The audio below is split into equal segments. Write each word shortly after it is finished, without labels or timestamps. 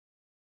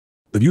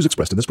The views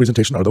expressed in this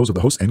presentation are those of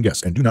the hosts and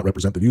guests and do not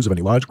represent the views of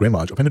any lodge, Grand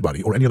Lodge, appended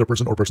body, or any other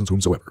person or persons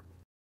whomsoever.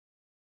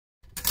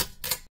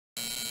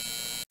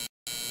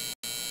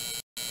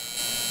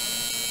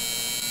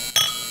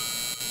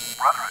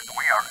 Brethren,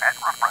 we are at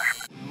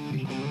refreshment.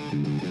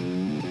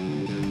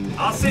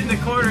 I'll sit in the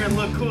corner and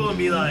look cool and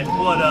be like,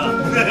 what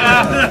up?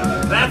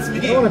 That's me.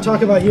 I don't want to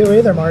talk about you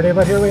either, Marty,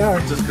 but here we are.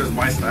 Just because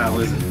my style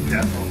isn't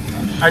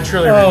death. I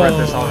truly regret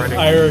this already.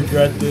 I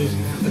regret this.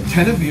 A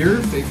 10 of beer,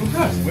 faithful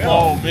crest.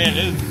 Oh man,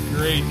 it is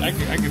great. I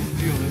can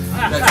feel this.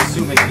 That's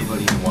assuming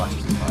anybody even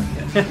watches the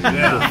podcast.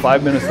 Yeah. The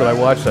 5 minutes that I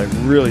watched, I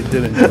really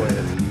did enjoy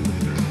it.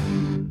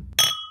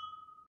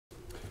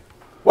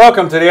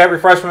 Welcome to the At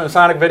Refreshment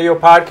Masonic video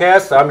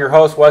podcast. I'm your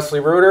host,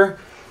 Wesley Reuter.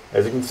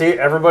 As you can see,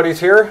 everybody's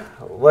here.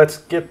 Let's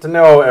get to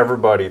know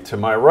everybody. To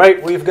my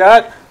right, we've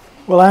got...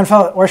 Will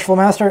Anfeld, Worshipful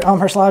Master,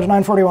 Elmhurst Lodge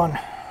 941.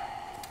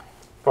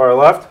 Far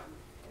left.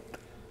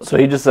 So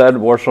he just said,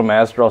 Worshipful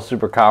Master, all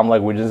super calm,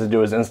 like we just do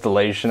his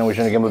installation, and we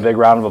shouldn't give him a big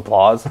round of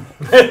applause.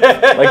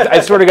 Like, I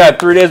swear to God,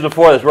 3 days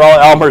before this, we're all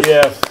at Elmhurst.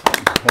 Yes.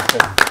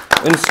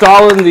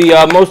 Installing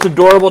the most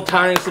adorable,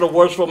 tiniest little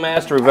Worshipful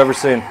Master we've ever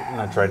seen. I'm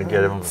not trying to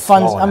get him I'm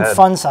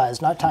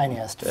fun-sized, not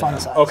tiniest.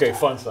 Fun-sized. Okay,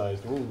 fun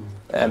sized. Ooh.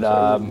 And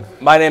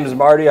my name is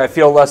Marty. I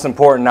feel less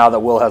important now that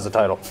Will has a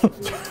title.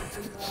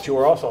 But you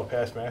are also a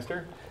past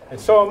master, and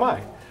so am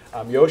I.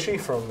 I'm Yoshi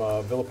from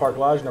Villa Park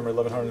Lodge, number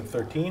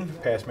 1113,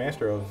 past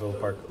master of Villa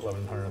Park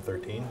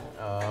 1113.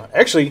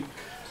 Actually,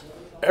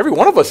 every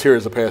one of us here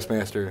is a past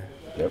master.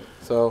 Yep.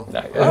 So,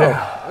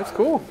 that's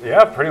cool.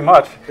 Yeah, pretty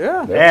much.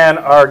 Yeah. And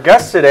our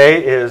guest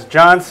today is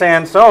John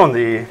Sansone,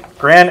 the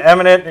Grand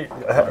Eminent...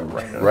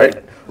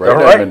 Right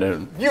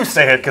Eminent. You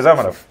say it, because I'm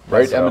going to...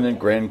 Right Eminent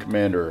Grand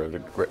Commander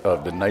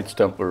of the Knights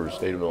Templar of the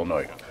State of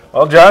Illinois.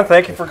 Well, John,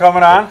 thank you for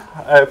coming on.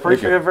 I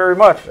appreciate it very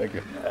much. Thank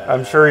you.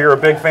 I'm sure you're a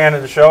big fan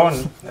of the show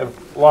and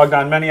have logged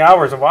on many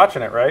hours of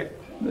watching it, right?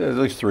 At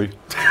least 3.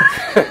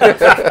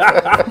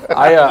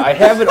 I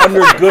have it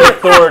under good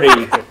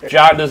authority.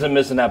 John doesn't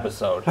miss an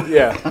episode.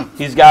 Yeah.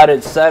 He's got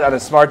it set on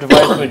his smart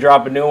device. When we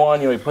drop a new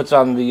one, he puts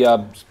on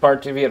the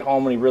smart TV at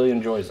home, and he really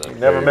enjoys it.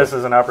 Never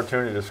misses an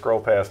opportunity to scroll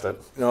past it.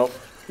 No.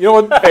 You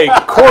know what? Hey,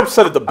 Corb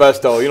said it the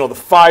best, though. You know, the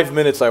 5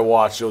 minutes I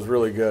watched, it was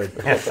really good.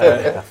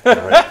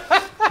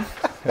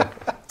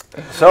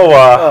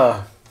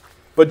 So,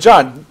 but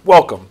John,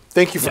 welcome.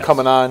 Thank you for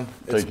coming on.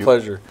 It's Thank a you.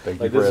 pleasure. Thank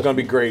you Like, for this is going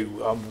to asking be great.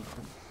 I'm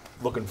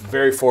looking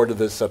very forward to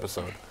this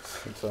episode.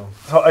 So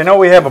I know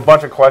we have a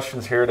bunch of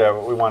questions here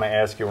that we want to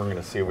ask you. We're going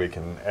to see if we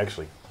can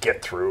actually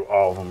get through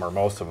all of them or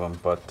most of them.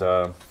 But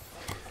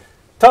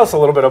tell us a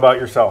little bit about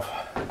yourself.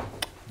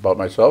 About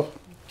myself?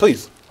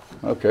 please.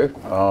 Okay.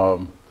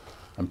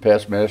 I'm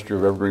past master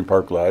of Evergreen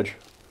Park Lodge.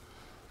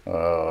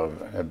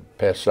 I'm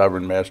past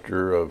sovereign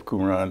master of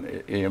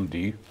Qumran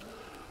AMD.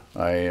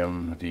 I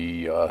am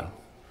the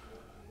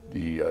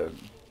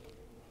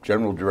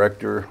general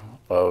director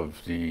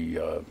of the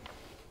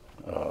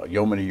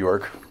Yeoman, New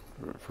York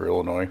for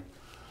Illinois.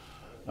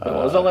 What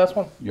was that last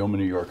one? Yeoman,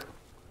 New York.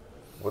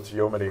 What's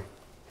Yeoman?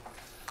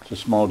 It's a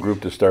small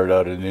group that started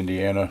out in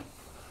Indiana,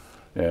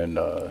 and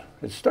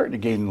it's starting to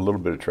gain a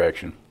little bit of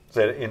traction. Is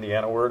that an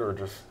Indiana word or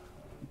just?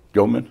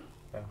 Yeoman?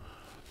 Yeah.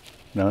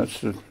 No, it's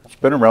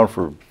been around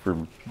for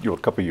a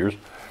couple of years.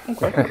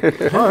 Okay.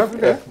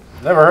 Okay.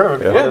 Never heard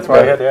of it. Yeah, that's why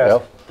I had to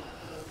ask.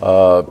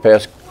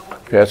 Yeah.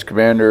 Past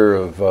commander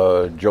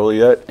of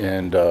Joliet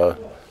and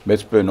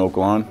Mitzvah in Oak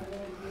Lawn.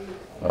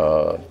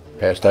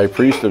 Past high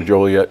priest of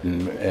Joliet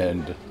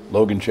and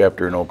Logan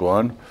chapter in Oak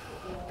Lawn.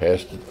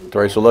 Past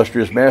thrice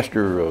illustrious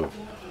master of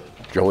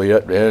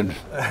Joliet and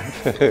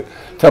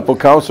Temple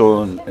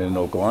Council in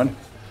Oak Lawn.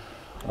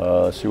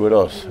 Let's see what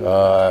else.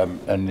 I'm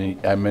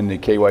in the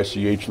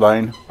KYCH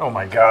line. Oh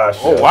my gosh.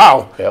 Oh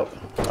wow. Yep.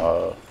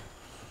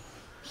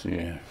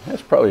 See,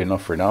 that's probably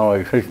enough for now.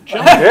 Yeah,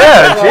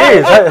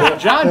 jeez.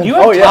 John, do you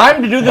have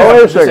time to do Wait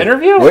a this second.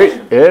 interview?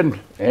 Wait,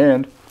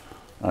 and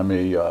I'm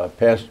a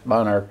past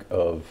monarch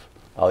of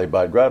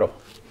Alibad Grotto.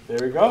 There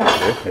we go.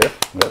 Yeah.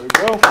 There we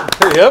go.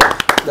 Yep,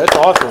 that's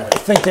awesome. I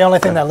think the only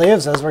thing that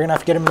leaves is we're going to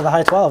have to get him to the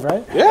high 12,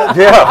 right? Yeah,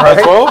 Yeah,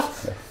 right.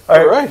 12.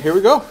 All right, here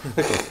we go.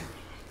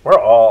 We're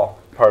all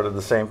part of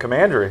the same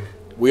commandery.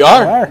 We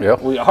are.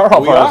 Yep. We are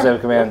all We part of are. the same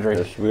commandery.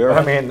 Yes, we are.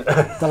 I mean,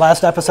 The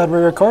last episode we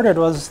recorded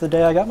was the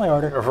day I got my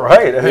order.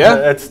 right.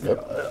 Yeah. It's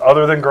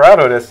other than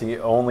Grotto, that's the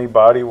only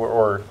body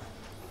or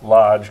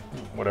lodge,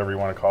 whatever you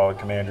want to call it,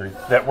 commandery,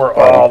 that we're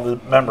all the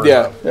members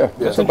Yeah. of. Yeah,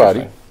 that's a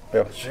body.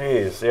 Yeah.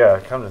 Jeez,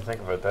 yeah, come to think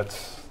of it,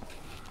 that's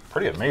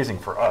pretty amazing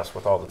for us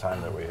with all the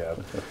time that we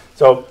have.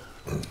 So,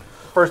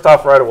 first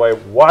off, right away,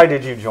 why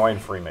did you join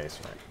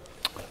Freemasonry?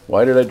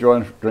 Why did I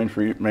join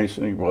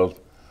Freemasonry? Well,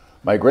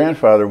 my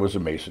grandfather was a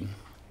Mason.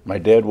 My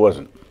dad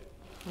wasn't.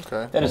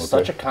 Okay. That is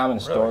such a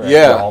common story.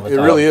 Yeah, all the it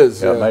time. really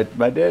is. Yeah, Yeah.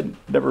 my dad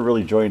never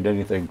really joined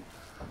anything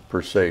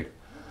per se.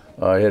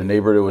 I had a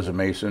neighbor that was a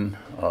Mason,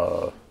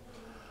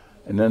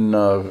 and then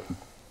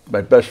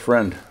my best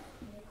friend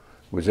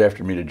was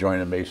after me to join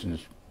the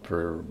Masons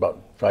for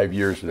about 5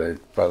 years, and I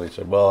finally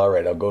said, well, all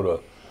right, I'll go to,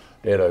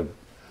 they had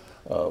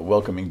a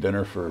welcoming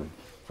dinner for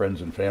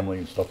friends and family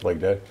and stuff like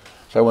that.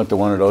 So I went to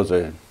one of those,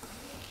 and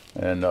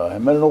I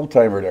met an old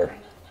timer there,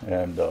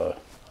 and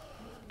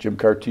Jim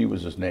Carty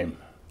was his name,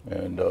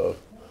 and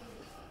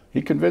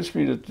he convinced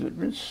me that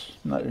it's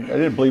not, I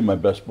didn't believe my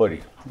best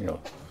buddy, you know.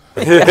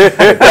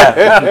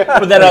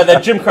 But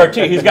that Jim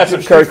Carty, he's got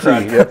some street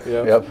cred.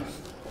 Yep.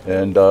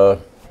 And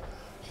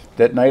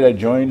that night I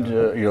joined,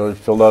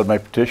 filled out my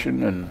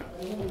petition,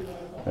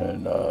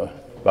 and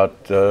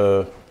about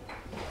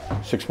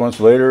 6 months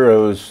later I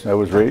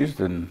was raised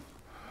and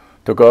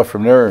took off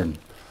from there. And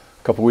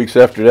a couple weeks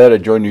after that I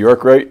joined New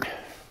York Rite.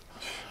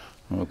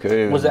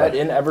 Okay. Was that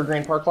in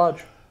Evergreen Park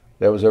Lodge?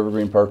 That was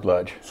Evergreen Park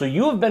Lodge. So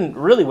you have been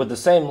really with the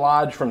same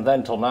lodge from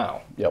then till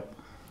now. Yep.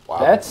 Wow.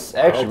 That's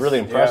actually really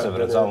impressive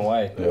in its own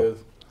way.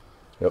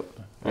 Yep.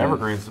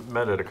 Evergreen's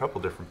met at a couple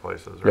different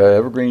places, right? Yeah,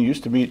 Evergreen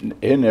used to meet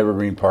in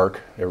Evergreen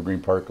Park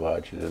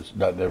Lodge. It is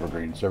not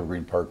Evergreen, it's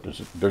Evergreen Park.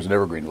 There's an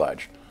Evergreen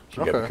Lodge,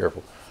 so you got to be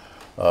careful.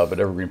 But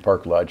Evergreen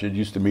Park Lodge, it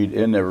used to meet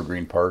in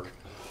Evergreen Park.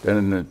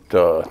 Then it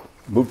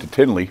moved to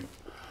Tinley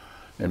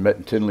and met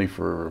in Tinley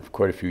for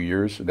quite a few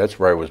years. That's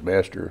where I was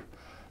master.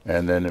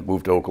 And then it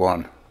moved to Oak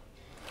Lawn.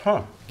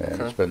 Huh.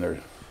 And it's been there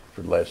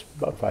for the last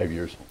about 5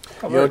 years.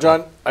 You know,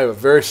 John, I have a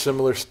very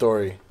similar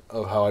story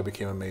of how I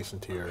became a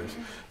Mason to yours.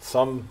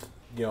 Some,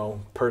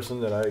 person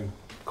that I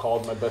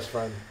called my best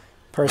friend.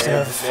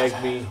 Person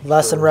nagged me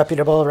less than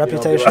reputable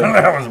reputation.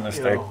 That was a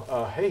mistake.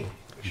 Hey,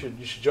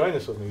 you should join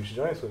this with me. You should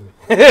join this with me.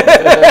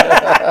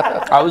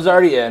 I was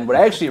already in, but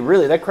actually,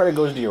 really, that credit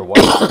goes to your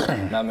wife,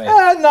 not me.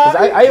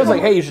 I was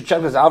like, hey, you should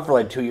check this out for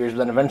like 2 years, but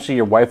then eventually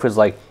your wife was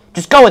like,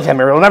 just go with him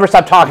or we'll never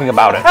stop talking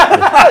about it.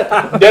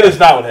 That is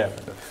not what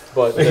happened.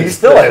 But he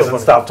still hasn't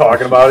stopped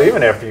talking about it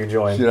even after you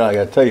joined. You know, I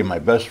got to tell you, my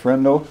best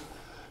friend, though,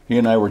 he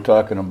and I were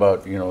talking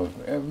about,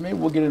 maybe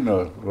we'll get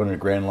into one of the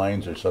Grand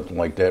Lines or something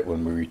like that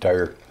when we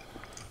retire.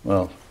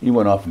 Well, he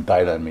went off and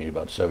died on me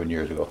about 7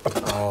 years ago.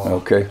 Oh.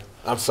 Okay.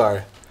 I'm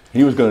sorry.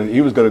 He was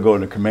gonna go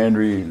in the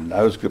commandery, and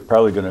I was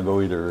probably gonna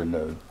go either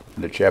in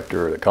the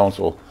chapter or the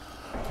council,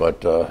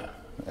 but yeah.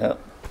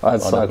 That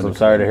sucks. I'm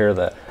sorry to hear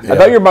that. Yeah. I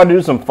thought you were about to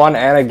do some fun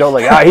anecdote,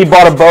 like he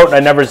bought a boat and I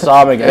never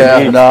saw him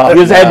again. He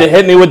just had to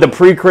hit me with the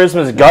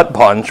pre-Christmas gut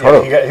punch.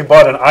 Yeah, he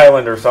bought an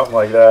island or something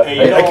like that.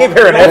 Hey, I keep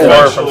hearing that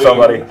story from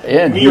somebody.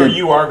 And me or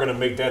you are going to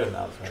make that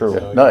announcement. True.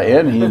 So,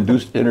 and he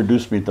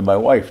introduced me to my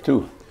wife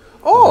too.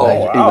 Oh,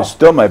 wow. He was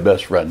still my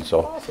best friend.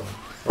 So. Awesome.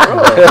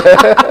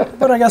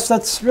 But I guess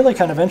that's really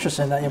kind of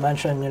interesting that you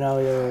mentioned,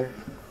 your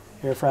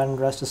friend,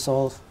 rest his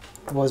soul,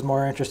 was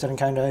more interested in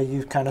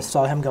you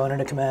saw him going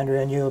into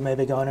commandery and you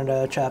maybe going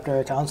into a chapter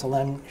or council,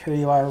 then here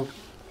you are,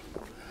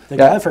 the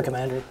guy for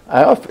commandery.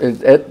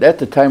 At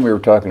the time we were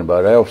talking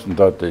about it, I often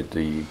thought that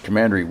the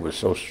commandery was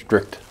so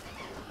strict,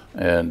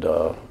 and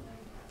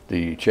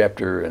the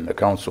chapter and the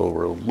council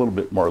were a little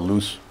bit more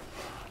loose,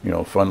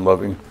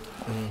 fun-loving.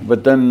 Mm-hmm.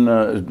 But then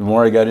the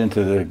more I got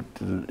into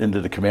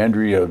the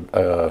commandery,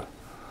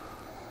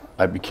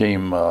 I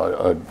became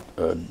a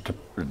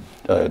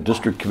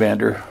district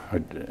commander,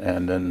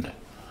 and then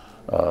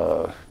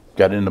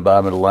got in the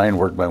bottom of the line,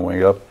 worked my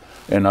way up.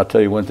 And I'll tell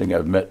you one thing,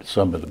 I've met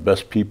some of the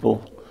best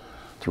people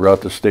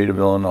throughout the state of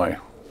Illinois,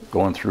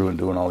 going through and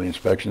doing all the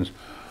inspections,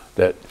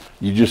 that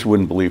you just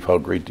wouldn't believe how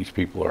great these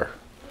people are.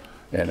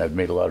 And I've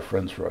made a lot of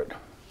friends for it.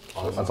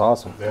 Awesome. That's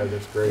awesome. Yeah,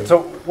 that's great.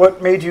 So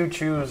what made you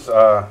choose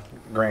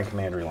Grand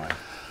Commandery line?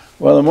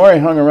 Well, the more I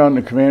hung around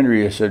the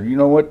commandery, I said, you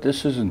know what,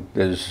 this isn't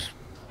as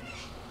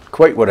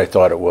quite what I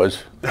thought it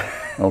was.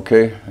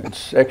 Okay,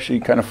 it's actually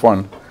kind of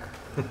fun,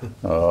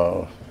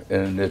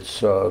 and it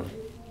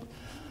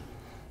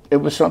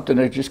was something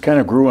that just kind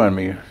of grew on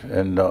me,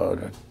 and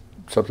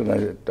something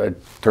I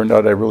turned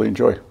out I really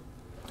enjoy.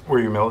 Were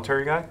you a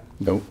military guy?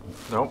 Nope.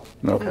 Nope.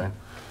 Nope. Okay.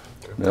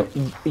 Nope.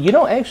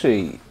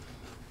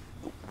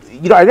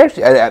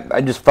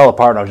 I just fell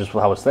apart on just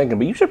what I was thinking,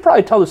 but you should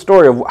probably tell the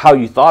story of how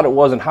you thought it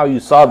was and how you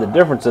saw the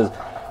differences,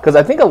 because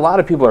I think a lot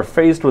of people are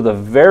faced with a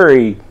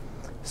very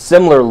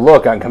similar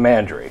look on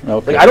commandery.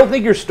 Okay. Like, I don't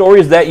think your story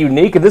is that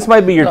unique, and this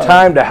might be your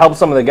time to help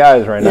some of the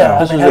guys right now.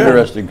 This is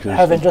interesting.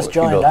 Having just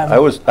joined, I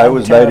was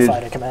terrified knighted.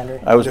 of commandery.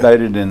 I was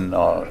knighted in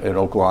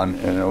Oak Lawn,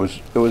 and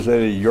it was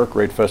at a York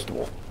Rite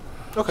festival.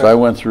 Okay. So I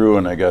went through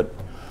and I got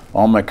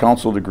all my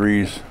council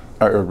degrees,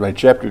 or my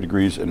chapter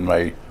degrees, and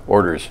my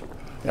orders,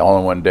 all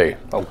in one day.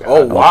 Okay.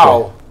 Oh wow!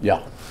 Okay.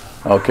 Yeah.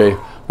 Okay.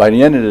 By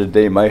the end of the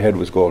day, my head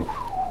was going.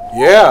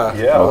 Yeah.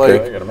 Yeah.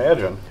 Okay. I can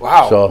imagine.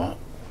 Wow. So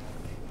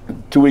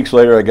 2 weeks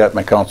later, I got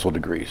my council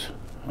degrees.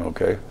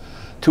 Okay.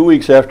 2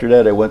 weeks after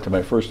that, I went to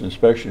my first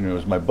inspection. It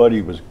was my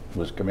buddy was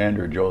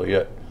Commander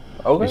Joliet.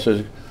 Okay. He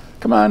says,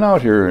 "Come on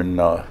out here and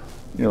well,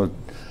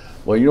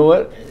 you know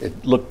what?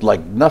 It looked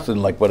like nothing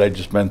like what I'd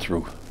just been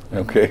through."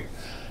 Okay.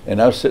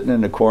 And I was sitting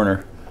in the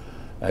corner.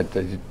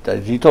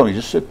 He told me,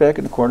 just sit back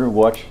in the corner and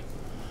watch.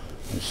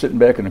 I was sitting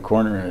back in the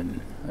corner, and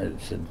I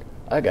said,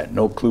 I got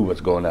no clue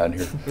what's going on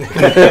here.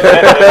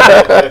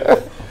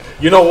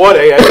 You know what?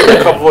 I think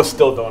a couple of us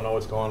still don't know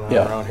what's going on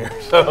around here.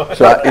 So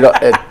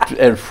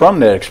and from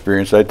that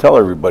experience, I tell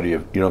everybody,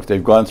 if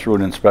they've gone through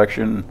an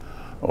inspection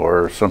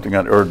or something,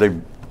 or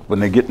when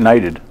they get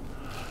knighted,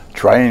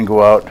 try and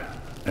go out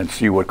and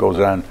see what goes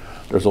on.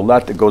 There's a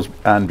lot that goes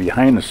on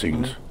behind the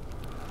scenes,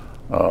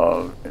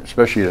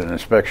 especially at an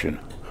inspection,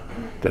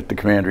 that the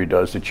commandery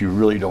does that you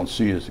really don't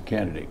see as a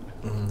candidate.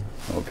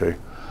 Okay,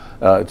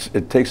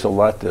 it takes a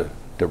lot to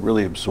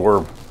really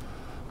absorb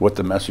what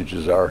the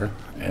messages are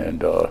and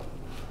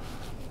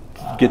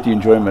get the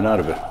enjoyment out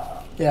of it.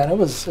 Yeah, and it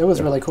was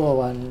really cool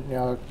when, you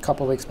know, a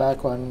couple of weeks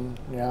back when,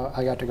 you know,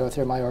 I got to go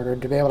through my order,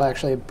 to be able to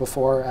actually,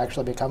 before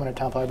actually becoming a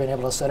Templar, being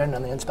able to sit in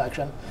on the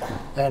inspection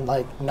and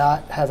like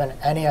not having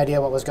any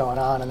idea what was going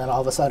on, and then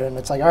all of a sudden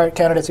it's like, all right,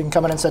 candidates, you can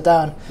come in and sit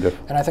down. Yep.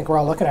 And I think we're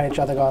all looking at each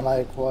other going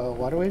like, well,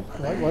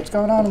 what's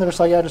going on? And they're just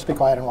like, yeah, just be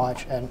quiet and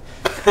watch. And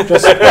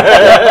just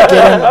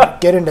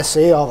getting to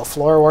see all the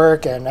floor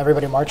work and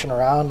everybody marching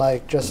around,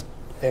 like, just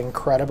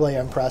incredibly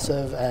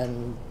impressive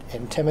and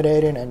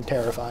intimidating and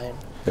terrifying.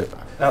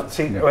 Now,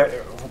 see,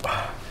 I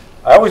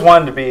always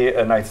wanted to be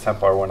a Knights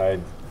Templar when I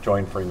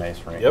joined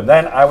Freemasonry. And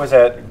then I was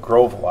at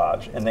Grove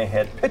Lodge, and they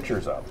had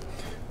pictures up,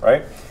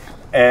 right?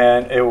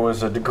 And it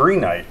was a degree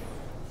night,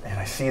 and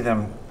I see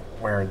them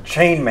wearing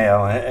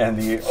chainmail and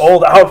the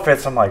old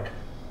outfits. I'm like,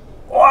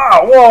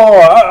 wow, whoa,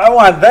 I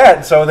want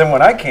that. So then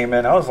when I came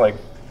in, I was like,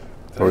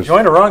 did I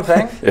join the wrong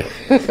thing?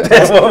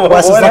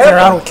 Wes is looking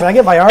around, can I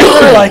get my armor?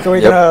 Like, are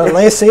we going to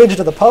lay siege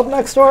to the pub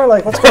next door?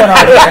 Like, what's going on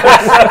here?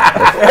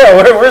 Yeah,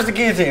 where's the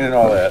guillotine and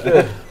all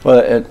that?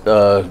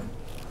 Well,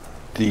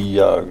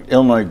 the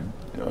Illinois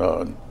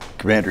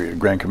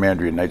Grand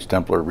Commandery of Knights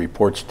Templar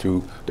reports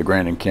to the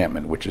Grand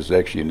Encampment, which is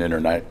actually an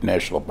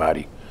international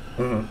body,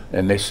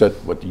 and they set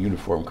what the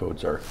uniform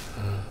codes are.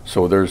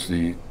 So there's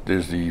the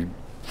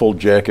full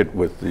jacket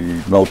with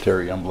the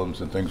military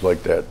emblems and things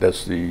like that.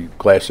 That's the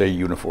Class A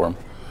uniform.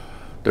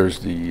 There's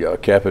the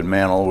cap and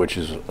mantle, which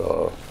is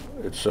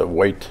it's a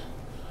white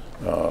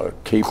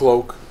cape,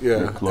 cloak,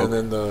 cloak, and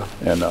then the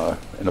and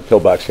a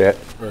pillbox hat.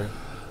 Right.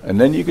 And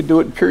then you could do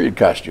it in period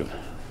costume.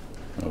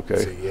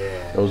 Okay.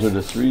 So, those are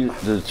the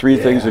three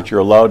things that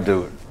you're allowed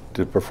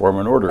to perform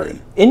an order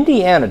in.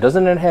 Indiana,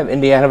 doesn't it have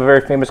Indiana have a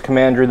very famous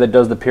commander that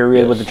does the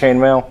period with the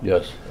chainmail?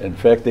 Yes. In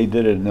fact, they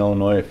did it in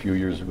Illinois a few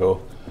years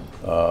ago.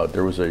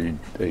 There was a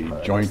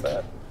joint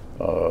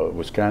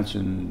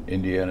Wisconsin,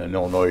 Indiana, and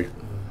Illinois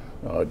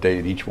day,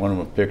 and each one of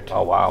them picked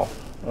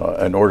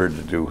an order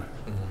to do.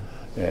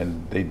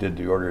 And they did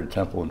the Order of the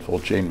Temple in full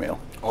chainmail.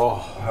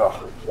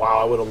 Oh, wow,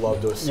 I would have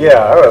loved to have seen that.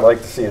 that. I would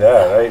like to see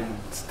that. I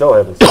still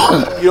haven't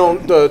seen that. You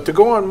know, to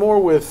go on more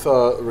with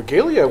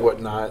regalia and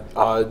whatnot,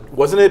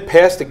 wasn't it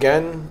passed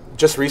again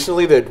just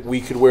recently that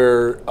we could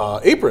wear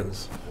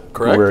aprons,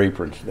 correct? We wear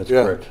aprons, that's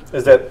correct.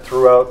 Is that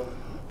throughout?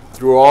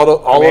 Through all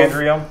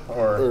Commandrium?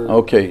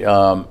 Okay,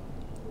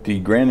 the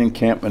Grand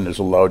Encampment has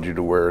allowed you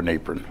to wear an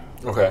apron.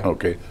 Okay.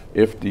 Okay,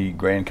 if the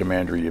Grand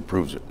Commandery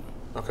approves it.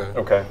 Okay.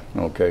 Okay.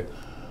 Okay.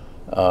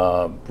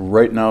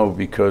 Right now,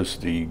 because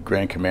the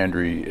Grand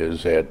Commandery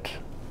is at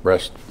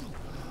rest,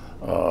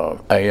 I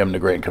am the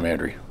Grand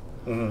Commandery.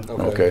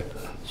 Okay.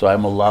 So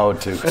I'm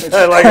allowed to.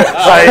 I like it.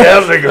 I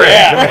am the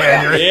Grand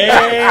Commandery.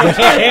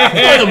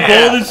 Yeah. The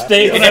boldest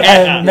statement I've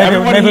had.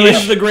 Everybody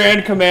is the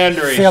Grand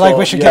Commandery. Feel like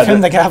we should give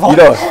him the gavel. You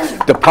know,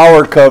 the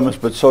power comes,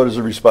 but so does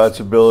the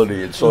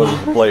responsibility, and so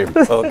does the blame.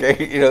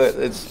 Okay. You know,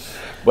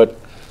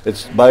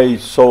 it's my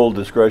sole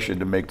discretion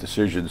to make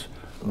decisions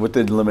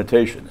within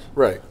limitations.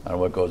 Right. On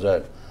what goes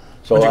on.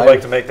 So would you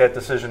like to make that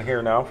decision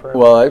here now?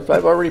 Well, I've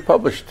already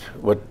published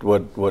what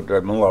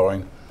I'm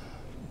allowing.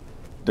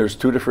 There's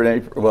two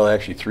different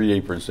actually 3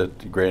 aprons that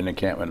the Grand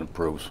Encampment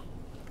approves.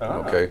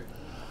 Okay.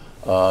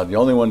 The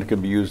only one that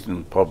can be used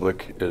in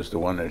public is the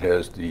one that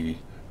has the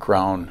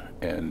crown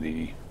and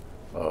the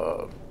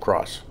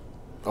cross.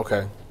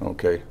 Okay.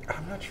 Okay.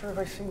 I'm not sure if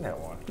I've seen that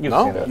one. You've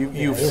seen that.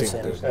 You've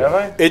seen it. Have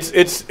I?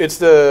 It's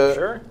the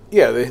sure?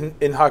 the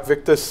in hoc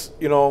victus,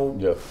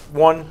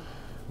 one,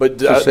 but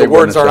the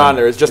words aren't on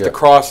there. It's just the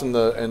cross and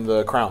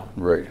the crown.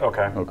 Right.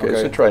 Okay. Okay.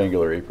 It's a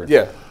triangular apron.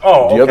 Yeah.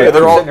 Oh, the okay.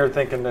 other, I'm sitting here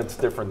thinking that's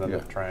different than the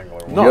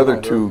triangular one. The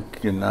other two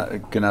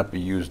cannot be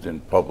used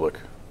in public.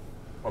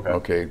 Okay.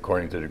 Okay,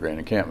 according to the Grand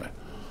Encampment.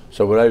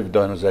 So what I've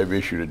done is I've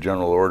issued a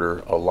general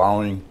order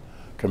allowing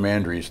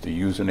commanderies to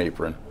use an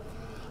apron.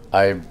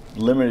 I'm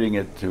limiting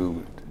it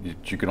to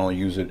you can only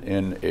use it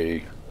in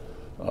a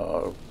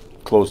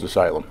closed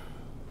asylum.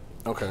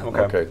 Okay.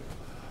 Okay.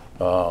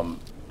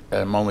 And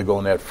I'm only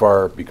going that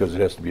far because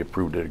it has to be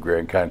approved at a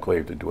Grand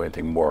Conclave to do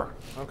anything more.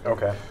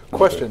 Okay.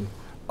 Question: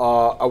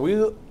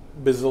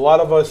 because a lot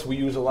of us we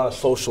use a lot of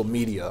social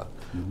media,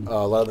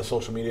 a lot of the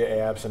social media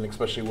apps, and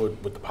especially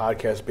with the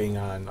podcast being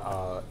on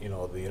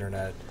the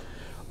internet.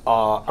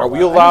 Are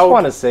we allowed? I just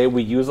want to say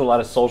we use a lot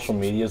of social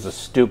media as the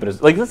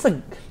stupidest. Like that's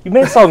you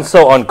may sound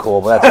so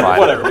uncool, but that's fine.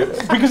 Whatever,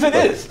 because it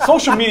is.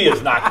 Social media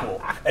is not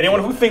cool.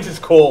 Anyone who thinks it's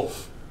cool,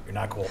 you're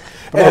not cool.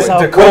 But also,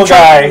 the cool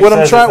guy. What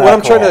I'm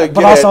trying to get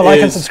but also at like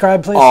is, and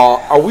subscribe, please.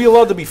 Are we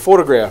allowed to be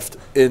photographed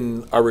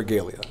in our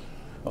regalia?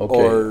 Okay.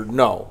 Or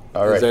no?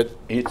 All right. Is that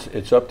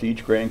it's up to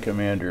each Grand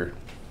Commander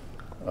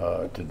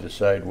to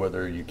decide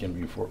whether you can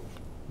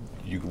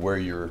you can wear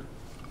your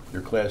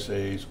Class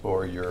A's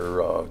or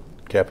your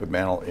cap and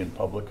mantle in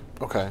public.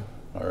 okay?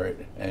 All right,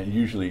 and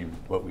usually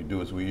what we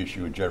do is we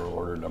issue a general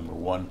order number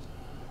 1,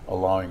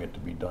 allowing it to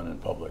be done in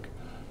public.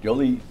 The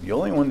only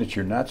one that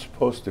you're not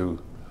supposed to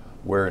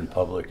wear in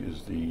public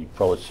is the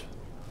prelate's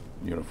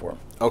uniform.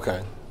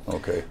 Okay.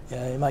 Okay.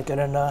 Yeah, you might get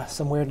in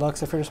some weird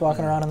looks if you're just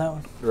walking around in that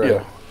one. Right.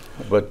 Yeah,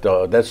 but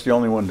that's the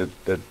only one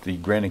that the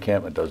Grand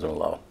Encampment doesn't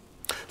allow.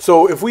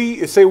 So if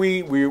we say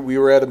we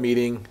were at a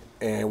meeting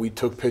and we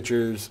took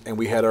pictures and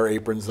we had our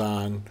aprons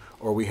on,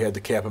 or we had the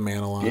cap and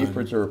mantle on. The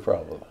aprons are a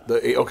problem.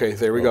 Okay,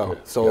 there we go.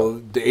 So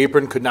the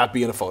apron could not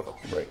be in a photo.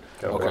 Right.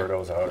 Gotta wear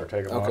those out or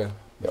take them off.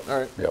 Yep. All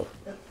right. Yep.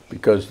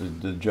 Because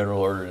the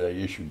general order that I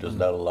issued does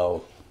not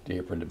allow the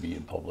apron to be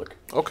in public.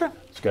 Okay.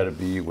 It's got to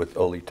be with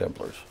elite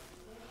Templars.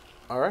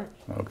 All right.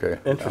 Okay.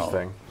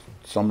 Interesting. Now,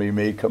 somebody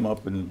may come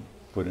up and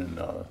put in,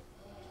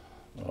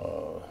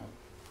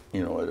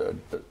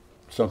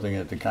 something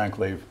at the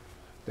conclave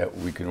that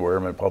we can wear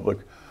them in public,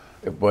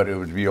 but it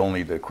would be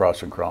only the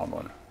cross and crown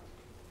one.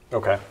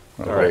 Okay.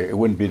 Okay. All right. It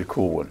wouldn't be the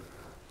cool one.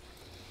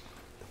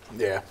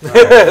 Yeah.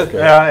 Okay.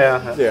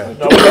 Yeah.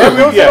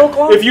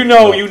 If you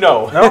know, you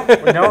know. No,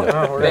 we don't.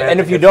 No,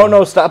 And if you don't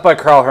know, stop by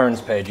Carl Hearn's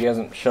page. He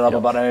hasn't shut up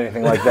about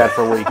anything like that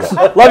for weeks.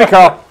 Love you,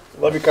 Carl.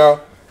 Love you,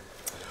 Carl.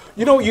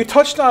 You know, you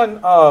touched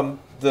on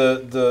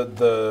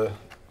the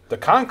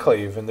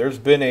conclave, and there's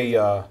been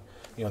a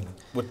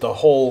with the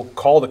whole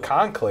call to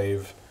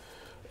conclave.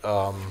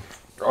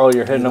 Oh,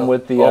 you're hitting him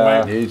with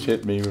the. He's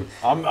hit me.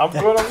 I'm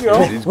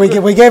gonna,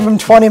 We gave him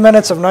 20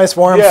 minutes of nice,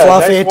 warm,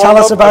 fluffy. nice Tell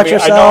us warm-up. about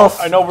yourself.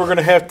 I know we're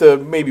gonna have to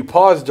maybe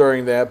pause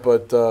during that,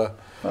 but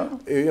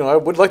I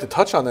would like to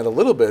touch on that a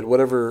little bit.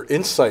 Whatever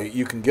insight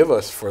you can give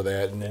us for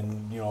that, and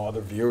then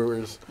other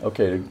viewers.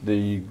 Okay,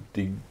 the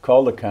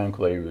call to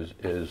conclave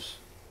is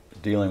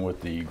dealing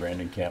with the Grand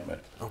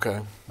Encampment.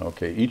 Okay.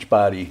 Okay, each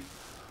body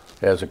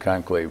has a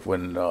conclave.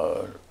 When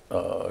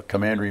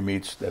Commandery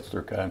meets, that's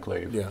their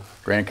conclave. Yeah.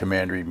 Grand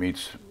Commandery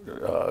meets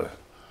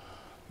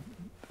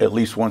at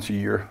least once a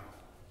year.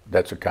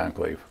 That's a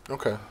conclave.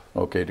 Okay.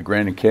 Okay, the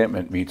Grand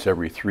Encampment meets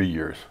every 3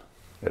 years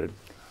at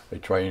a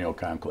triennial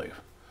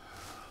conclave.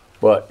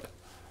 But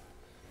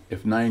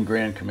if 9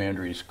 Grand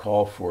Commanderies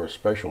call for a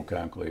special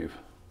conclave,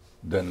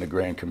 then the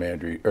Grand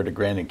Commandery or the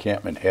Grand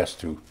Encampment has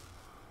to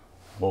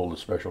hold a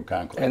special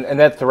conclave. And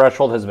that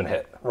threshold has been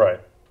hit. Right.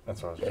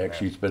 That's what I was gonna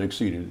Actually, it's been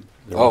exceeded.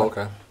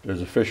 Okay.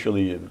 There's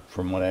officially,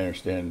 from what I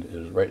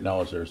understand, right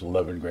now there's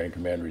 11 Grand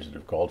Commanderies that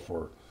have called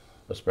for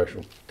a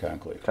special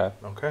conclave. Okay.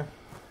 Okay.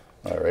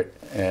 All right,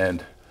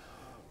 and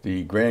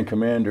the Grand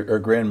Commander or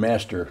Grand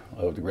Master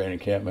of the Grand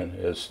Encampment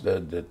has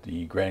said that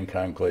the Grand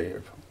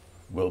Conclave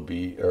will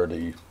be, or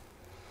the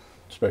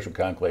special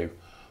conclave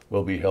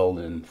will be held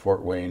in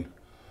Fort Wayne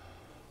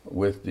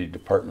with the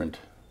department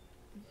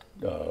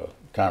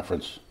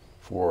conference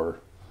for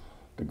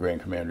the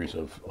Grand Commanderies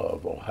of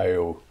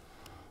Ohio,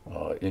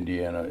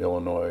 Indiana,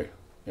 Illinois,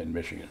 and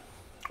Michigan.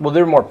 Well,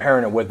 they're more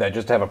paranoid with that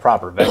just to have a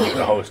proper venue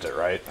to host it,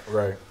 right?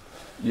 Right.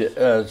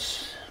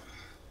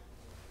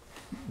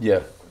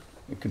 Yeah,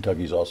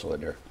 Kentucky's also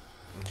in there.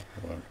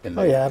 In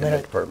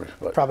that department.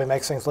 But Probably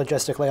makes things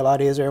logistically a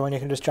lot easier when you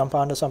can just jump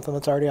onto something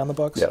that's already on the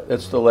books. yeah,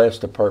 that's the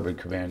last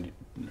department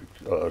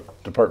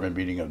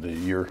meeting of the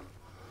year.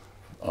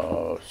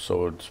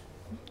 So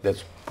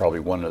that's probably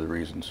one of the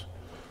reasons.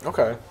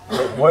 Okay.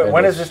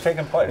 When is this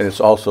taking place? And it's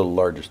also the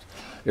largest.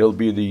 It'll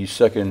be the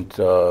second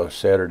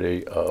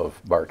Saturday of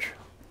March.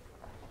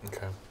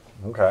 Okay.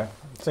 Okay.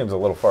 Seems a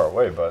little far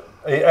away, but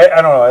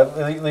I don't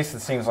know. At least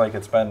it seems like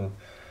it's been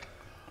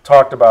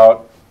talked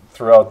about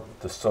throughout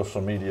the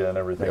social media and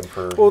everything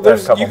for Well, the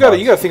past couple you got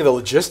months. to think of the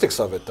logistics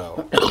of it,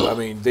 though. I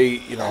mean, they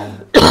you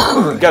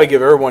got to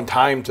give everyone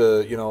time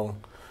to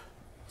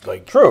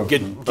True,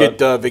 get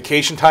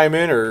vacation time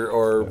in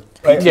or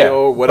PTO Yeah.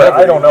 or whatever. But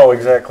I don't know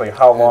exactly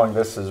how long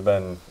this has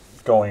been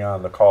going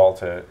on, the call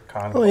to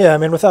conclave. Well, yeah, I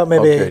mean, without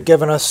maybe Okay.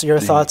 giving us your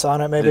thoughts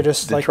on it, maybe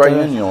just the like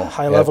triennial the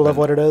high level of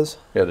happened. what it is.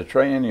 Yeah, the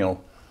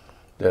triennial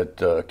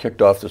that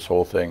kicked off this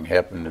whole thing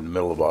happened in the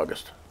middle of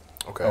August.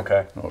 Okay.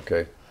 Okay.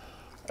 Okay.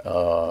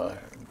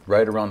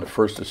 Right around the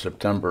 1st of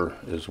September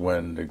is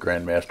when the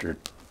Grand Master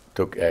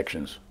took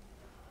actions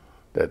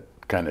that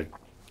kind of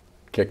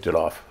kicked it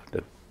off,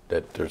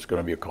 that there's going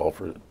to be a call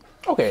for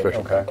Okay. special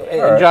Okay. conclave.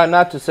 And All right. John,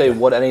 not to say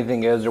what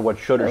anything is or what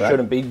should or All right.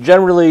 shouldn't be.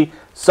 Generally,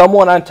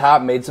 someone on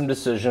top made some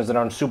decisions that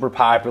aren't super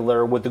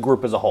popular with the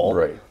group as a whole.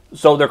 Right.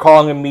 So they're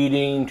calling a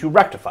meeting to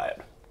rectify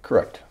it.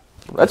 Correct.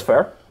 That's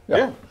fair.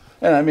 Yeah.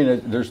 And I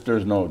mean,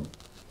 there's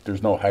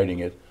no hiding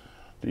it.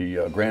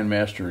 The Grand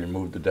Master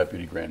removed the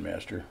Deputy Grand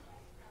Master.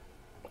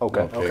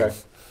 Okay. Okay.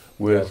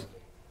 With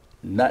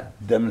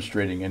not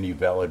demonstrating any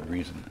valid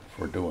reason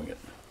for doing it.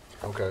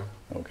 Okay.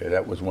 Okay,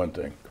 that was one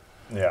thing.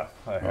 Yeah.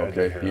 I did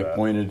Okay, hear he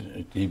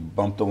that. he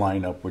bumped the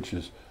line up, which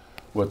is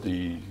what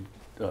the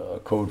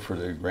code for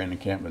the Grand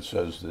Encampment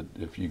says, that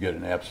if you get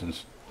an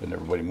absence, then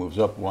everybody moves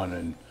up one,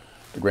 and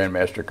the Grand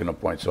Master can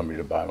appoint somebody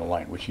to bottom the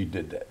line, which he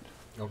did that.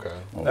 Okay.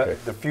 Okay.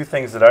 The few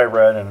things that I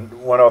read and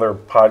one other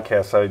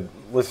podcast I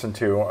listened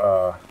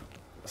to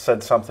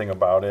said something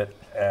about it,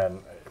 and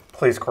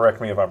please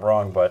correct me if I'm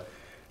wrong, but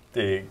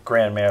the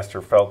Grand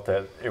Master felt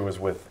that it was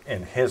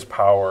within his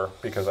power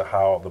because of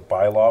how the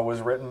bylaw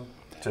was written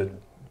to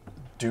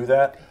do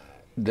that?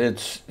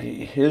 It's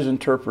his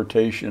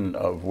interpretation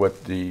of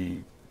what the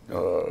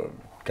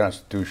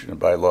Constitution and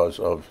bylaws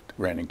of the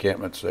Grand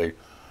Encampment say.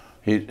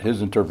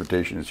 His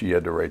interpretation is he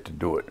had the right to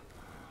do it.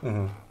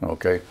 Mm-hmm.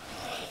 Okay?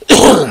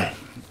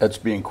 That's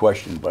being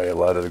questioned by a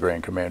lot of the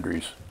Grand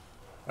Commanderies.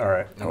 All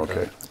right.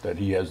 Okay. That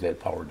he has that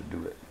power to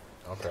do it.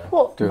 Okay.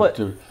 Well,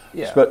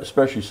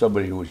 Especially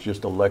somebody who was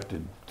just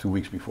elected 2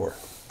 weeks before.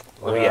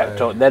 Oh, yeah,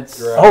 that's.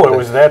 Oh, it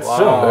was that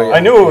soon. Wow. I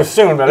knew it was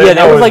soon, but I didn't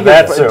that know was it like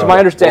that soon. to my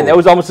understanding, that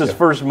was almost his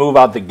first move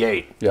out the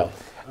gate. Yeah.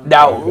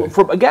 Now,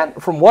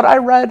 from what I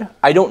read,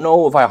 I don't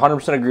know if I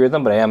 100% agree with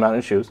them, but I am not in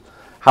his shoes.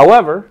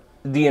 However,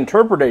 the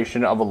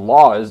interpretation of a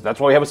law is that's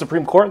why we have a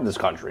Supreme Court in this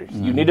country.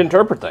 Mm-hmm. You need to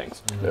interpret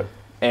things. Mm-hmm. Yeah.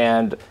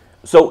 And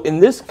so in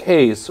this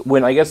case,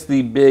 when I guess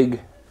the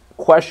big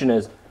question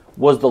is,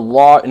 was the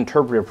law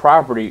interpreted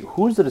properly?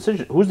 Who's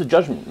the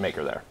judgment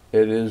maker there?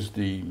 It is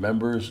the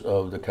members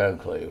of the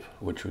conclave,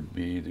 which would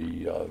be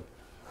the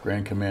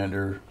Grand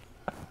Commander,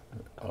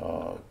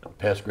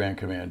 past Grand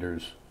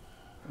Commanders,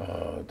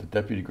 the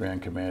Deputy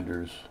Grand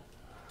Commanders,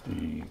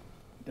 the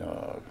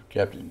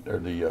Captain or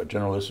the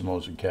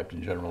Generalissimos and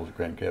Captain Generals,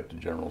 Grand Captain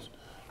Generals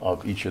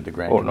of each of the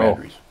Grand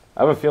Commanderies.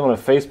 I have a feeling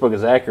if Facebook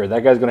is accurate,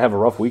 that guy's going to have a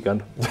rough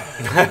weekend.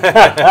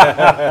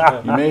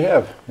 You may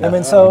have. Yeah, I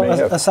mean, so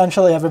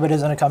essentially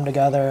everybody's going to come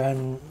together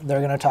and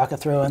they're going to talk it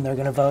through and they're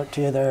going to vote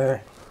to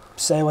either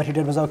say what he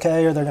did was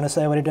okay or they're going to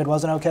say what he did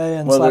wasn't okay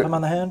and slap him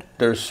on the hand?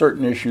 There's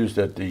certain issues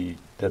that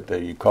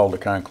they call the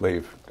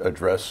conclave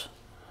address.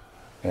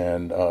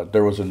 And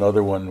there was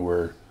another one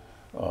where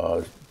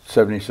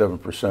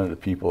 77% of the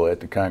people at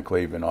the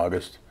conclave in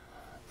August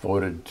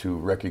voted to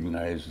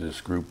recognize this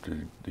group,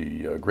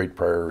 the Great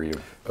Priory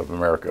of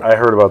America. I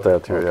heard about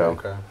that too,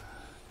 Okay.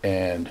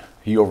 And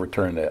he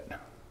overturned that.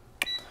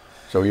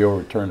 So he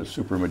overturned a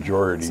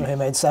supermajority. So he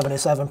made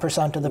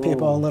 77% of the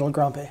people a little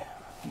grumpy.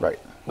 Right.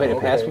 Wait,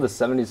 it passed with a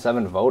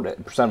 77%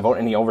 vote,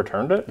 and he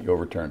overturned it? He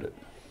overturned it.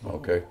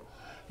 Okay.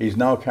 He's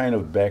now kind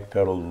of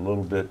backpedaled a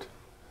little bit,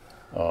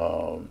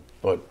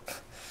 but...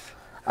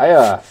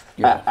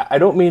 I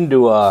don't mean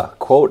to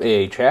quote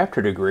a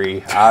chapter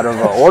degree out of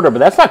order, but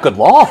that's not good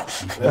law.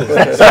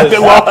 That's not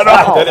good law at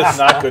all. That is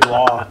not good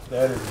law.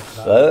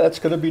 That's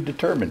going to be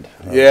determined.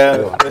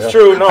 Yeah, it's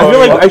true. No,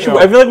 I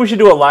feel like we should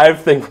do a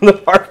live thing from the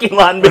parking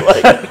lot and be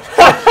like,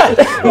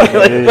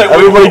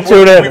 everybody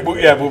tune in.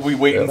 We'll be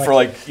waiting for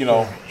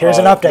here's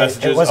an update.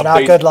 Messages, it was updates.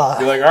 not good law.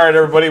 Be like, all right,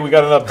 everybody, we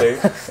got an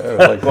update.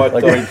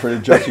 like waiting for the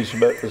Jesse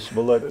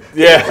Smollett.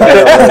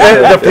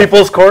 Yeah. The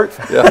People's Court?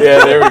 Yeah,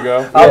 there we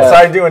go.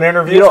 Outside doing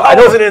interviews. I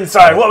wasn't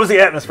inside. What was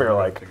the atmosphere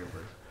like?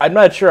 I'm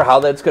not sure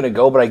how that's going to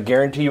go, but I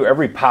guarantee you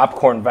every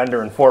popcorn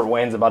vendor in Fort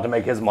Wayne's about to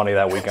make his money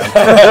that weekend.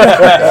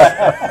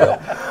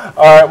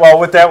 All right, well,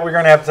 with that, we're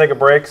going to have to take a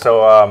break,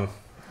 so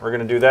we're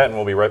going to do that, and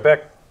we'll be right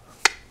back.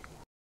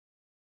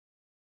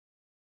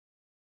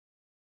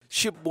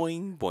 Ship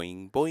boing,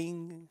 boing,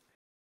 boing.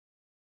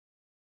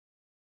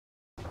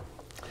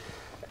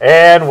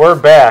 And we're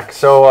back.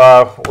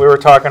 So we were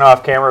talking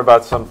off camera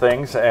about some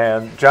things,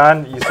 and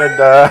John, you said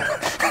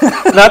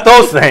not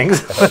those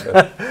things.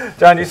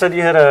 John, you said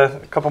you had a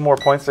couple more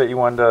points that you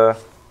wanted to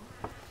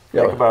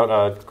make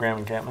about Grand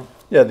Encampment.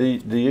 Yeah,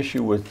 the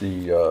issue with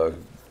the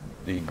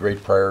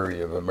Great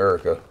Priory of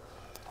America.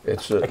 I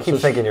keep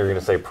thinking you're going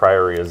to say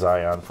Priory of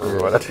Zion for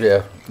what?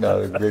 Yeah,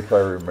 no, the Great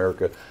Priory of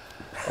America.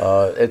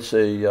 It's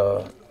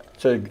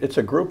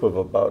a group of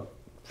about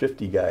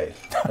 50 guys.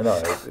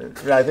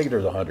 I think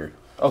there's 100.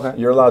 Okay.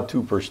 You're allowed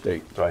 2 per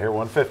state. So I hear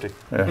 150.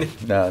 Yeah.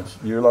 No,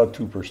 you're allowed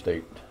 2 per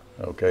state.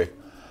 Okay.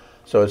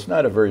 So it's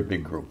not a very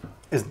big group.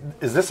 Is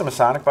this a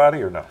Masonic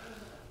body or no?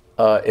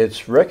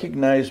 It's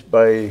recognized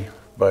by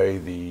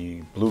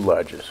the Blue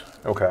Lodges.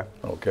 Okay.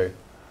 Okay.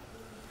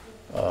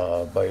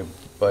 By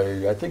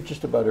I think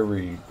just about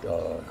every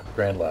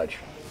Grand Lodge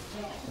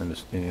in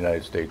the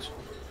United States.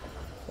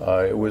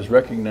 It was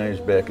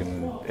recognized back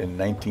in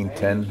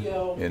 1910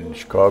 in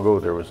Chicago.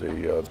 There was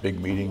a big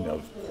meeting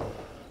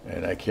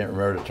and I can't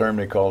remember the term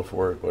they called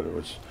for it, but it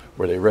was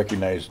where they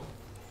recognized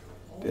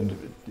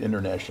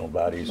international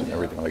bodies and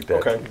everything like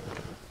that. Okay.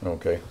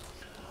 Okay.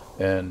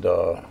 And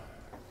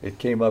it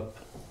came up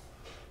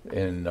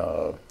in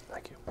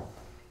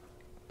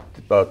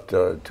about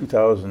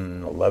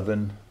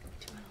 2011.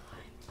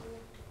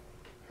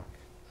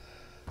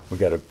 We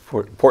got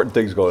important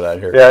things going on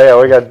here.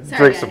 Yeah, we got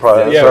drinks to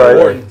probably. Yeah,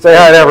 all right. Say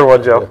hi to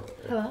everyone, Joe.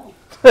 Hello.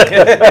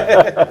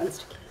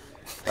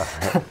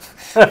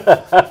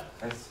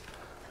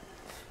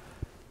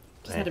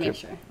 Just had to make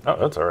sure. Oh,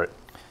 that's all right.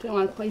 Don't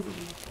want to poison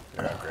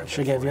you.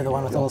 Should give you the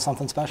one with a little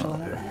something special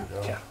in it.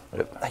 Yeah.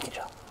 Thank you,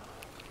 Joe.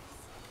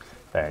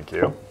 Thank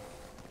you.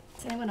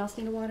 Does anyone else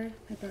need a water?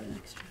 I brought an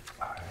extra.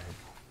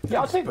 Yeah,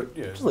 I'll take it.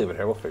 Just leave it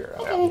here. We'll figure it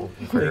out. Okay. We'll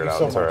figure it out.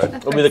 It's all right.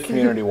 It'll be the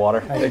community water.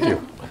 Thank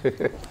you.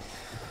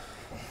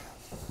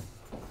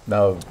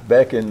 Now,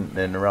 back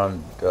in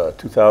around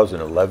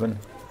 2011,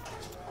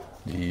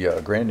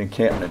 the Grand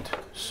Encampment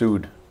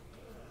sued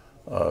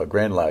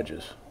Grand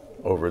Lodges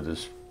over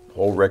this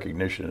whole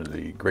recognition of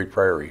the Great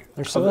Priory.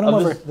 They're suing them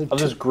over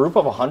this group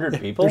of 100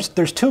 people.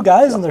 There's 2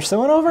 guys and they're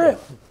suing over it.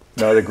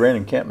 No, the Grand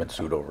Encampment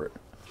sued over it.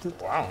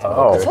 Wow.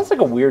 Oh, that sounds like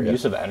a weird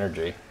use of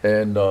energy.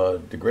 And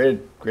the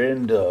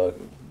Grand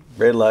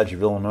Lodge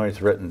of Illinois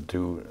threatened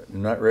to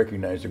not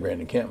recognize the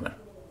Grand Encampment.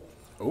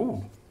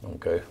 Ooh.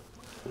 Okay.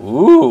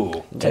 Ooh.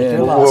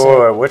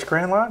 And which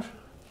Grand Lodge?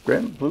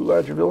 Grand Blue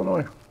Lodge of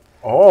Illinois.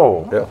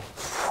 Oh. Yeah.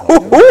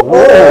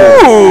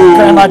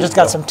 Grand Lodge has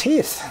got some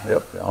teeth.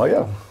 Yep. Oh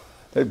yeah.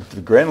 The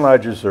Grand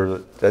Lodges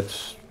are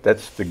that's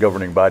the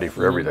governing body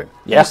for everything.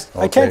 Yes.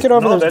 I can't get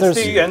over No, there's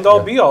that's the end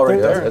all be all right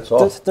Yeah, there. that's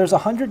all. There's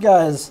 100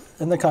 guys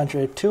in the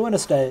country, 2 in a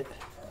state,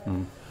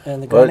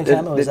 and the Grand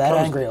Encampment was that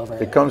angry over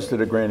it. It comes to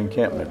the Grand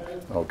Encampment,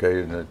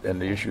 okay,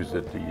 and the issues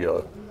that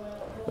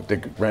the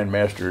Grand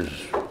Master's,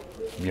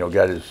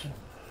 got his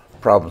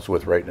problems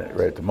with right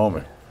at the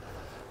moment.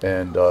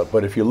 And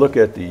but if you look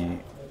at the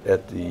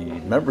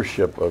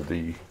membership of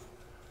the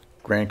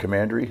Grand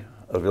Commandery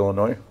of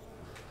Illinois,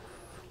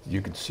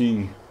 you can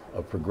see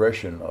a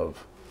progression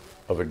of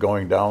it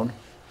going down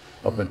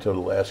up until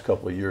the last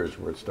couple of years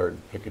where it started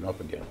picking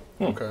up again.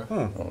 Okay.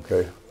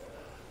 Okay.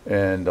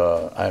 And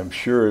I'm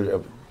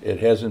sure it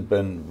hasn't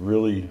been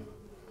really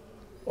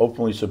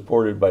openly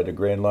supported by the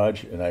Grand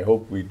Lodge, and I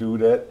hope we do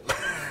that.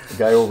 The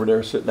guy over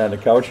there sitting on the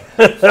couch.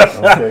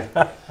 Okay.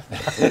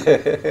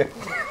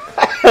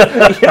 You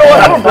know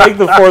what? I'm going to break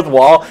the fourth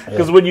wall,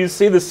 because when you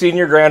see the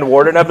Senior Grand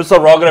Warden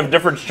episode, we're all going to have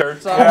different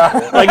shirts on.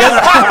 I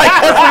guess we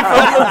put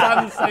those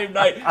on the same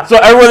night. So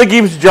everyone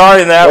keeps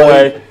jarring that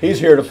way. He's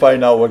here to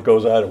find out what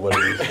goes on at one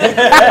of these. Okay.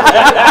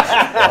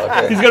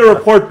 He's going to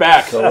report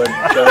back.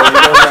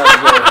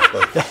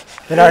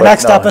 In our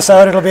next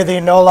episode, it'll be the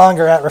no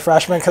longer at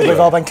refreshment because we've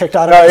all been kicked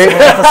out of the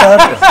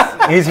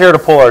episode. He's here to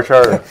pull our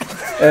charter.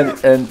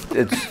 And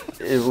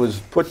it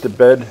was put to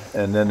bed,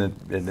 and then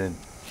it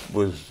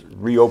was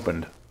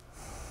reopened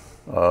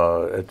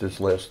at this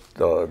last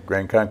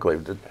Grand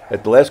Conclave.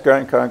 At the last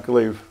Grand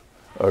Conclave,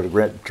 or the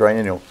Grand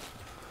Triennial,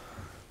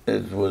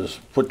 it was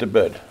put to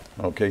bed.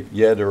 Okay,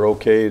 yeah, they're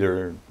okay.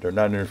 They're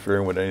not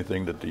interfering with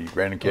anything that the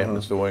Grand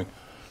Encampment's doing.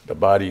 The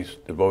bodies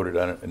voted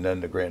on it, and then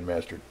the Grand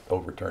Master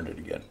overturned it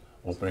again,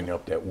 opening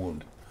up that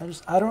wound.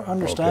 I don't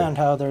understand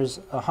how there's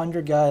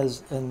 100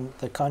 guys in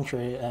the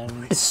country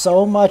and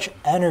so much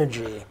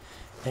energy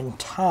and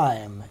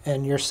time,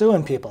 and you're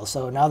suing people.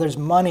 So now there's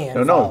money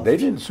involved. No, they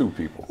didn't sue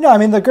people. No, I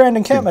mean the Grand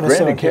Encampment is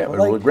suing people.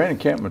 Well, the Grand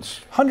Encampment's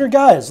 100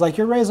 guys. Like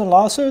you're raising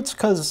lawsuits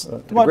because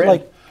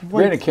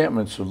Grand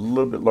Encampment's a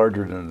little bit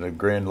larger than the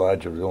Grand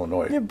Lodge of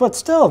Illinois. Yeah, but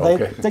still,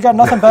 they got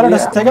nothing better to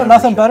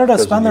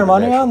spend their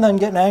money on than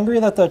getting angry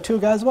that the 2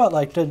 guys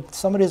did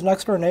somebody's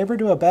next door neighbor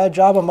do a bad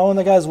job of mowing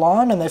the guy's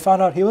lawn and they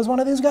found out he was one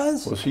of these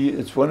guys? Well, see,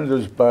 it's one of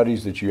those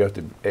bodies that you have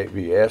to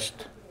be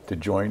asked to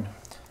join.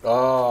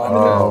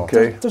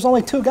 Okay. There's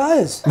only 2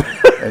 guys.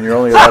 And you're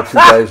only allowed 2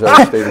 guys out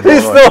of the state of Illinois.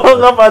 He's still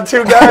hung up on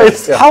 2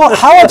 guys.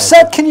 How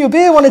upset can you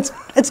be when it's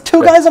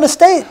 2 guys in a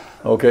state?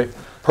 Okay.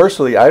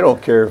 Personally, I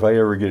don't care if I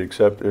ever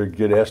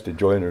get asked to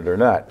join it or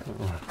not.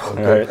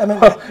 Okay. I mean,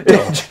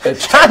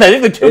 John, I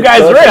think the 2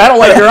 guys are in. I don't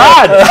like your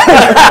odds.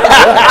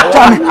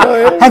 John,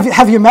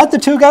 have you met the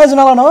 2 guys in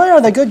Illinois?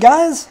 Are they good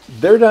guys?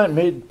 They're not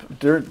made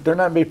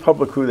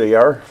public who they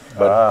are.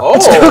 But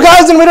it's 2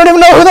 guys and we don't even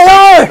know who they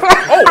are.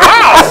 Oh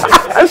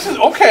wow! This is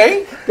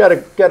okay. Got a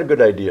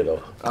good idea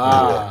though.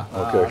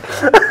 Okay.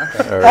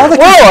 Right.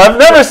 Whoa! I've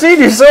never seen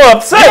you so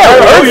upset.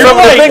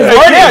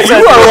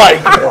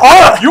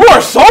 You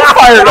are so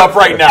fired up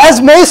right now.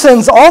 As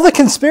Masons, all the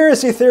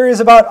conspiracy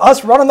theories about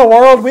us running the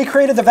world, we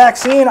created the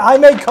vaccine, I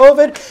made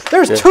COVID.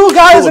 There's 2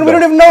 guys and we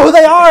don't even know who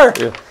they are.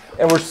 Yeah.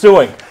 And we're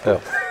suing. Yeah.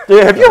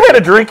 Have you had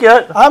a drink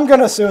yet? I'm going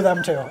to sue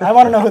them too. I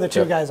want to know who the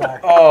 2 guys are.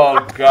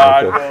 Oh,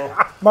 God. Okay.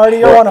 Marty,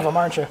 you're one of them,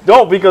 aren't you?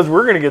 No, because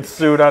we're going to get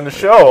sued on the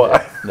show.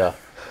 No.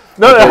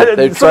 No,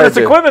 so this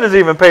equipment isn't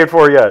even paid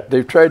for yet.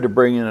 They've tried to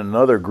bring in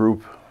another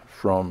group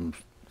from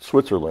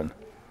Switzerland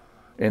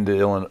into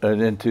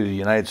the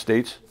United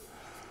States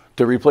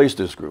to replace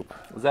this group.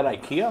 Was that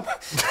IKEA?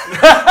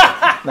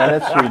 No,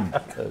 that's Sweden.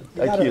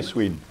 IKEA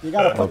Sweden. You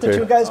got to put the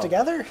 2 guys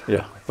together?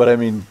 Yeah, but I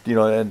mean,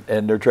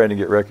 and they're trying to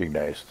get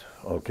recognized,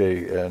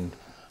 okay, and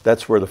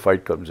that's where the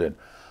fight comes in.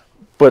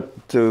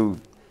 But to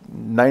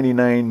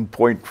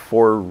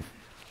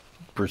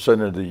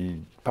 99.4% of the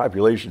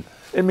population,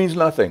 it means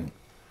nothing.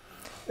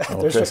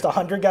 There's just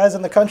 100 guys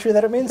in the country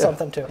that it means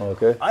something to.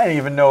 Okay. I didn't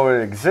even know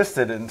it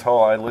existed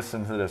until I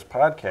listened to this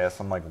podcast.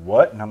 I'm like,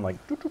 what? And I'm like,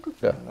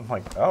 yeah. I'm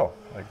like, oh.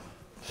 Like,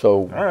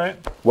 so, all right.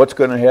 What's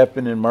going to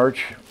happen in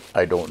March?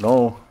 I don't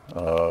know.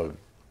 The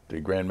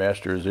Grand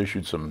Master has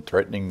issued some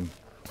threatening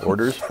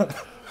orders, and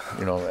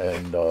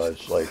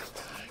it's like,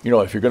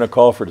 if you're going to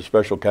call for the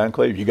special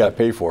conclave, you got to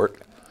pay for it.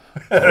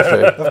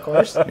 Okay. Of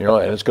course. And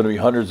it's going to be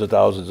hundreds of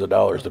thousands of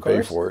dollars to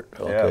pay for it.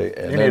 Okay.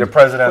 Yeah. And you need a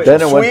presidential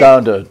Then it went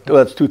down to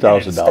that's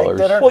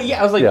 $2,000. Well, yeah,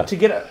 I was like to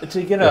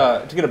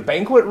get a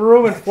banquet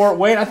room in Fort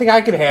Wayne. I think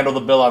I could handle the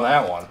bill on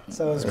that one.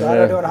 So is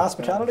Grotto doing a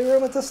hospitality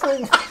room at this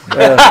thing?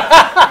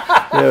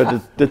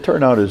 Yeah, the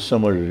turnout is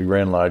similar to the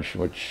Grand Lodge,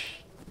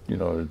 which you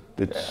know,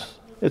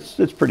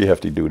 it's pretty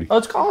hefty duty. Oh,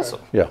 it's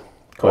awesome. Yeah,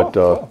 Cool, but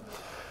cool.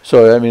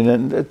 so I mean,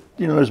 and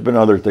you know, there's been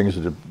other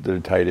things that are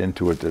tied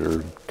into it that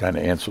are kind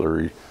of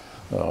ancillary.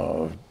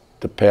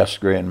 The past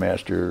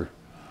Grandmaster,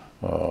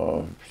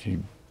 he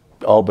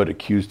all but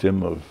accused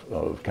him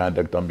of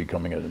conduct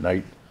unbecoming of the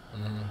knight.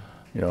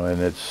 You know,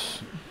 and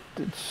it's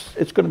going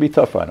to be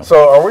tough on him.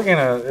 So are we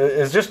gonna?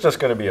 Is this just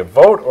going to be a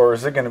vote, or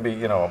is it going to be,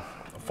 you know,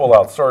 a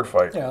full-out sword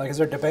fight? Yeah, like is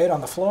there debate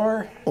on the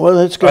floor? Well,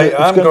 it's going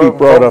I'm to be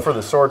brought up for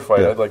the sword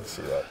fight. Yeah. I'd like to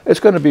see that. It's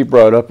going to be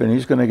brought up, and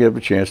he's going to give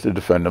a chance to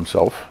defend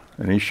himself,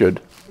 and he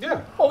should.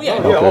 Yeah. Oh yeah.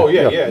 Yeah. Oh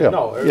yeah. Yeah.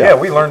 No. Yeah,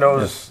 we learned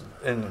those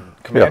in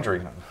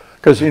commandery.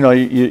 Because you know,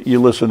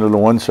 you listen to the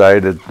one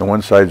side, and the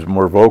one side's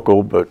more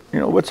vocal, but you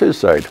know, what's his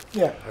side?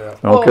 Yeah.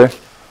 Okay. Well,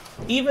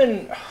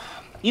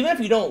 even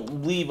if you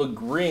don't leave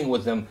agreeing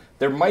with him,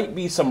 there might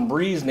be some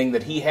reasoning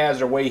that he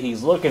has or way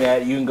he's looking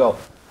at it. You can go,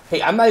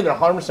 hey, I'm not even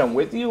 100%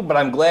 with you, but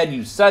I'm glad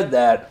you said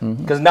that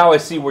because now I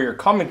see where you're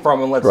coming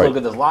from, and let's look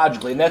at this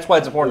logically. And that's why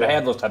it's important to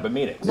have those type of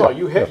meetings. No,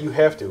 you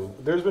have to.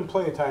 There's been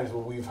plenty of times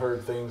where we've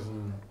heard things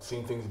and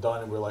seen things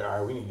done, and we're like, all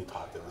right, we need to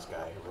talk to this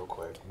guy real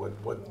quick.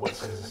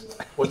 What's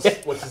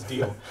his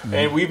deal?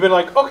 And we've been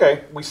like,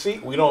 okay, we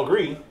don't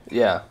agree.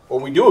 Yeah. Or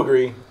we do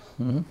agree.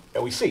 And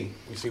we see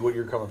what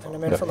you're coming from.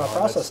 And I mean, from a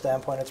process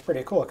standpoint, it's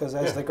pretty cool because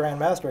as the Grand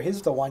Master,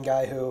 he's the one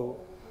guy who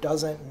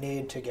doesn't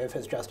need to give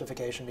his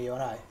justification to you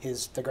and I.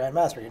 He's the Grand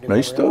Master. You do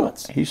whatever he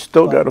wants. He's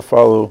still got to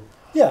follow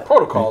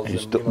protocols.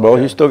 He's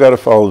still got to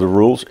follow the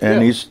rules,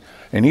 and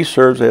he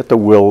serves at the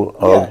will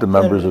of the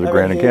members of the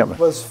Grand Encampment.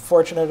 He was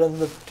fortunate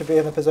to be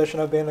in the position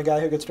of being the guy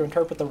who gets to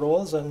interpret the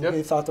rules, and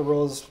he thought the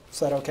rules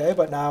said okay,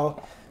 but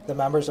now the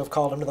members have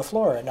called him to the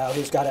floor, and now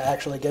he's got to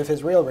actually give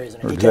his real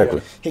reason. He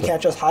can't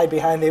just hide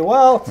behind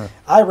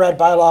I read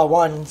bylaw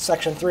 1,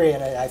 section 3,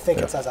 and I think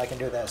it says I can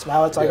do this.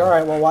 Now it's like, all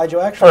right, well, why'd you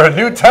actually? For a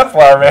new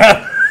Templar,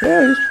 man.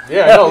 You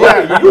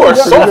are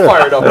so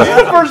fired up. This is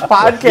the first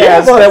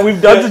podcast that we've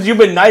done since you've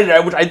been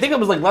knighted, which I think it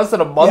was like less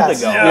than a month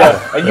ago.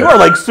 Yeah. And you are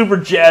like super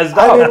jazzed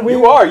up. I mean,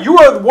 you are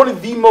one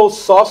of the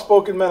most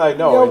soft-spoken men I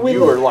know, and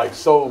you are like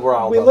so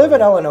riled We up. live in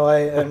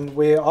Illinois, and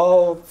we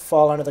all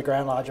fall under the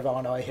Grand Lodge of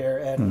Illinois here.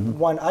 And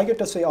one, I get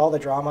to see all the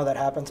drama that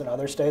happens in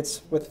other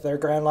states with their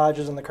Grand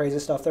Lodges and the crazy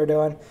stuff they're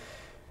doing.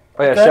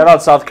 Oh yeah, shout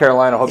out South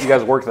Carolina. Hope you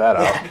guys work that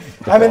out.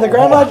 I mean, the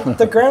Grand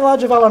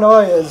Lodge of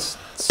Illinois is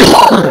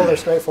super cool. They're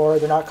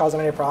straightforward. They're not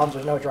causing any problems.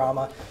 There's no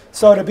drama.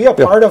 So to be a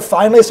part of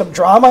finally some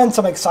drama and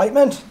some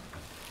excitement,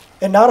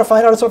 and now to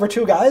find out it's over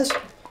 2 guys.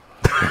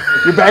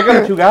 You're back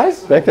on 2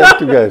 guys? Back on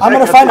 2 guys. I'm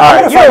gonna find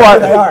out who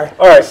they are.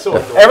 All right, all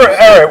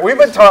right. We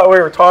were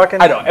talking.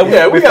 I know. And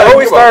before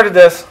we started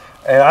this,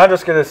 and I'm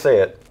just gonna say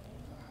it.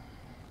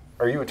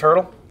 Are you a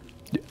turtle?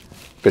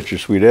 Bet your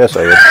sweet ass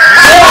I am.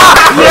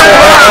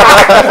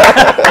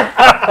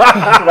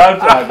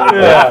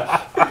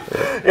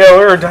 Yeah,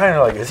 we were dying.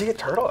 Like, is he a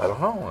turtle? I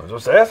don't know. I was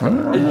just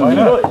asking. You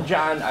know,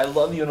 John, I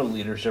love you in a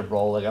leadership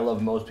role. Like I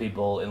love most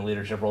people in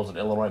leadership roles in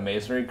Illinois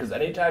Masonry because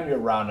anytime you're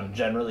around them,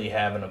 generally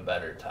having a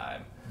better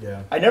time.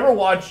 Yeah. I never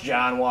watched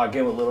John walk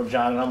in with Little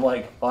John, and I'm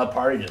like, well, that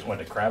party just went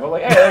to crap. I'm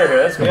like, hey, there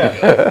it is.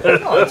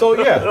 That's all.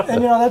 Yeah.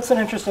 And that's an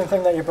interesting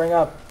thing that you bring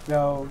up.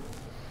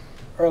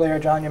 Earlier,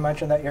 John, you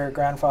mentioned that your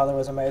grandfather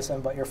was a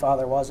Mason, but your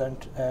father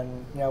wasn't,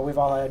 and we've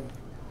all had,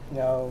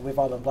 we've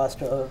all been blessed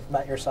to have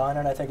met your son,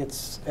 and I think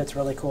it's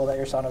really cool that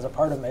your son is a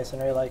part of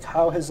Masonry. Like,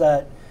 how has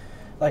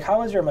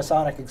your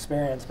Masonic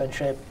experience been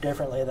shaped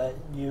differently that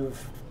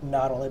you've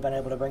not only been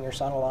able to bring your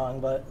son along,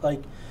 but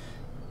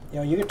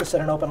you get to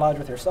sit in open lodge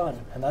with your son,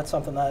 and that's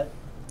something that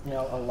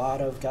a lot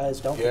of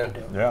guys don't get to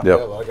do. Yeah,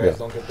 a lot of guys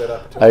don't get that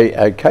opportunity.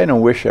 I kind of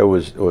wish I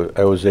was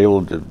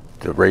able to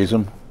raise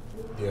him.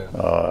 Yeah.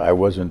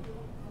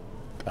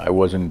 I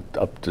wasn't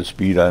up to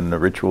speed on the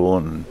ritual,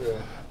 and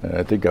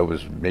I think I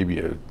was maybe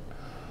a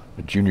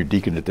junior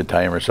deacon at the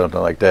time or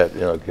something like that.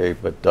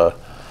 But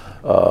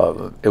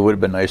it would have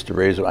been nice to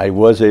raise him. I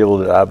was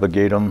able to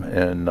obligate him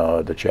in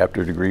the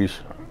chapter degrees,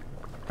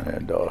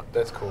 and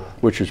that's cool.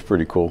 Which is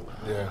pretty cool.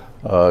 Yeah.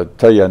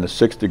 Tell you on the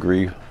 6th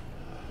degree,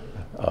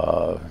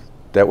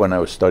 that one I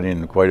was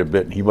studying quite a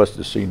bit, and he must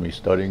have seen me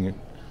studying it.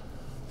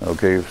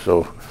 Okay,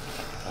 so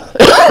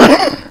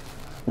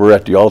we're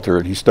at the altar,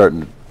 and he's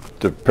starting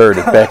to parrot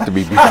it back to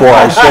me before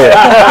I say it.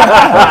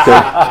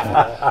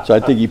 Okay? So I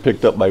think he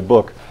picked up my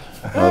book.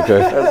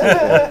 Okay.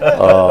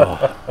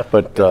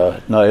 But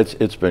no,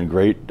 it's been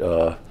great.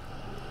 In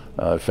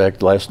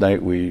fact, last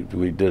night we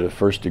did a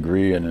 1st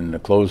degree, and in the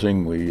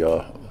closing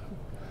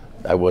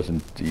I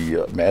wasn't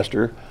the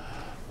master,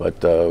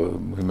 but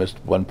we missed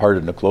one part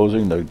in the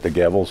closing, the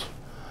gavels,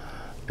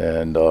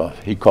 and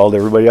he called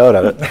everybody out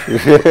on it.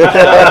 That's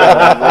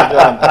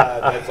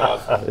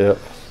awesome. Yep.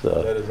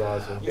 That is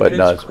awesome. Yeah, but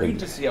it's great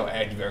to see how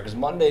active you are, because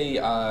Monday,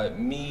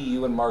 me,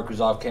 you, and Mark,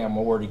 who's off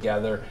camera, were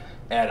together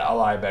at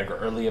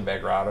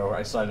Aliabagrado.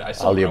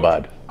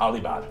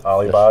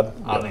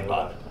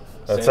 Alibad.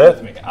 That's it?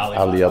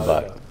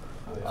 Alibad.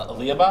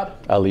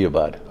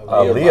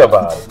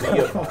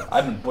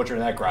 I've been butchering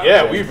that crowd.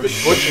 Yeah, we've been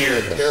butchering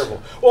it.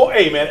 Terrible. Well,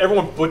 hey, man,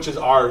 everyone butchers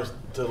ours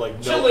to like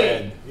no Chili.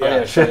 end.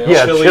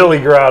 Chili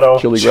grotto.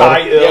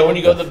 Yeah, when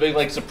you go to the big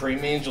like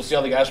Supreme meetings, you'll see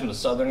all the guys from the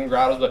Southern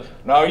grottos. Like,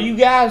 now are you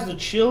guys the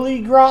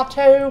Chili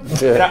grotto?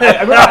 And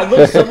I remember I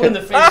looked someone in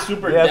the face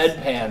super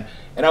deadpan,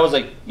 and I was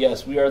like,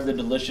 yes, we are the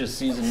delicious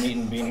seasoned meat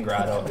and bean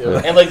grotto.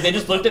 And like they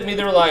just looked at me,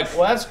 they were like,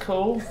 well, that's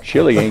cool.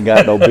 Chili ain't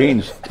got no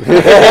beans.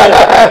 Real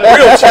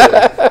chili.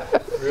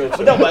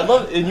 But no, but I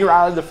love, and you're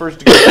out of the first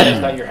degree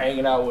last night. You're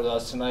hanging out with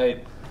us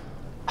tonight.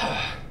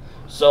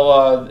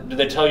 So, did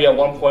they tell you at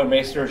one point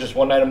Mason was just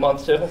one night a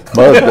month too?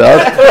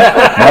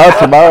 Now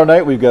tomorrow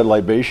night we've got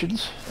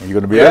libations. Are you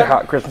going to be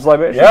there? Christmas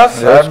libations?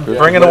 Yes, I'm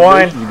bringing the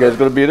wine. You guys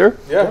going to be there?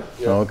 Yeah.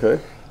 Okay.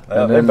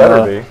 And then,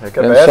 better be. They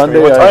kept asking me,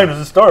 what time does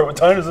it start? What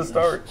time does it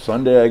start?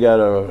 Sunday I got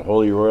a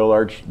Holy Royal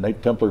Arch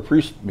Knight Templar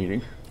priest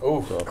meeting.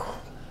 Oof.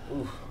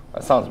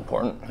 That sounds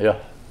important. Yeah.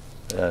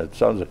 It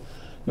sounds.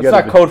 It's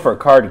not code for a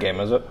card game,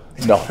 is it?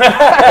 No.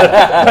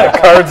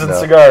 Cards and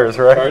cigars,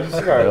 right? Cards and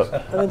cigars.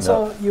 Yep. I mean,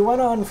 so you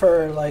went on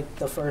for like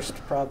the first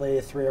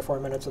probably 3 or 4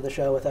 minutes of the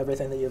show with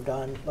everything that you've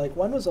done. Like,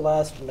 when was the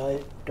last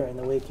night during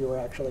the week you were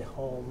actually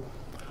home?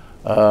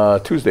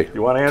 Tuesday.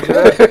 You want to answer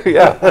that?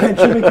 Yeah.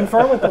 Should we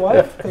confirm with the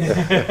wife?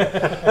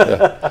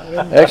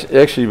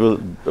 Actually,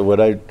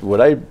 what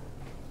I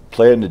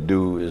plan to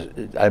do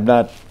is, I'm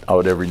not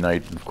out every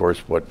night, of course,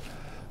 but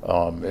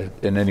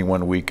in any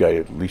one week I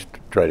at least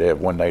try to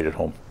have one night at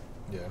home.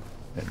 Yeah.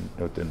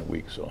 Within the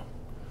week, so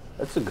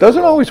it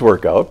doesn't always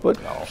work out, but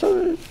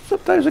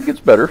sometimes it gets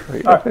better.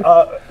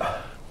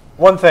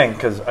 One thing,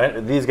 because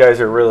these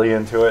guys are really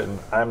into it, and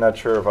I'm not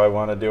sure if I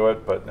want to do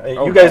it, but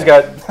you guys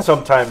got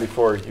some time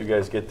before you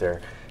guys get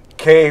there.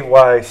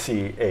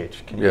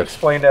 KYCH. Can you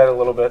explain that a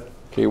little bit?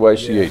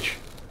 KYCH.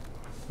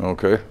 Yeah.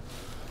 Okay.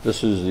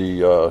 This is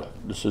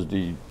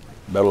the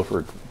medal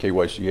for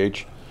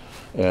KYCH,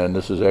 and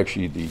this is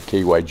actually the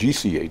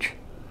KYGCH.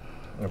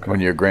 Okay.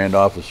 When you're a Grand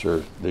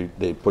Officer,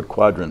 they put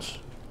quadrants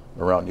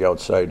around the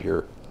outside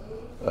here,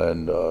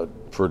 and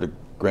for the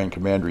Grand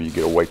Commander, you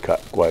get a white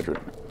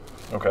quadrant.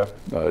 Okay.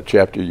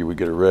 Chapter, you would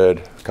get a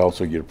red.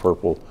 Council, you get a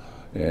purple,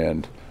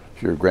 and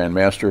if you're a Grand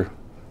Master,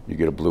 you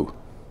get a blue.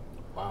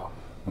 Wow.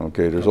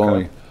 Okay. There's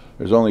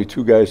only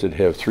 2 guys that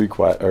have 3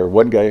 or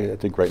 1 guy I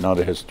think right now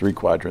that has 3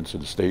 quadrants in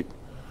the state.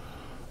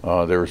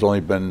 There's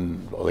only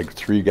been like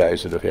 3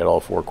 guys that have had all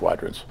 4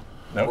 quadrants.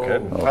 Okay.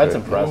 That's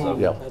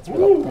impressive. Yeah. That's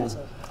really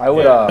impressive. I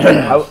would,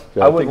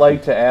 I would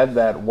like to add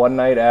that one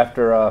night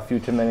after a few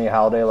too many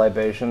holiday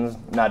libations,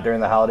 not during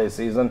the holiday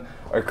season,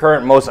 our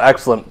current most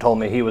excellent told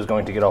me he was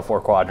going to get all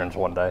 4 quadrants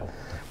one day.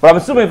 But I'm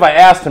assuming if I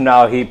asked him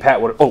now,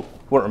 wouldn't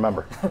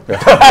remember. We'll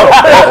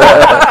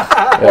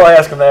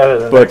ask him that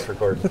at the next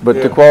recording. But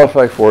to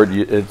qualify for it,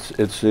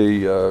 it's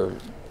an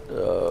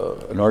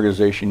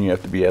organization you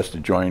have to be asked to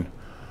join,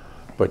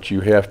 but you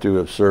have to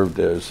have served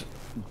as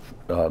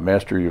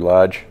Master of your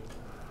Lodge.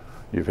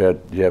 You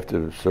have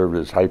to serve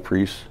as High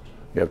Priest.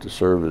 You have to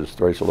serve as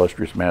Thrice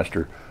Illustrious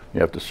Master. You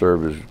have to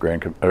serve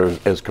as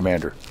as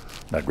Commander,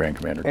 not Grand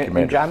Commander.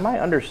 And John, my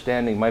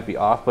understanding might be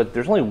off, but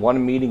there's only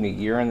 1 meeting a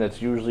year, and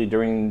that's usually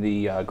during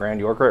the Grand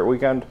York Rite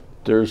weekend.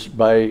 There's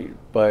by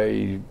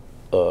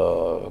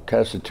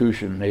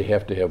Constitution they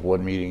have to have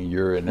 1 meeting a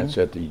year, and that's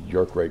at the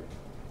York Rite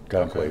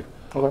Conclave.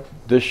 Okay.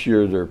 This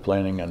year they're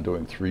planning on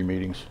doing 3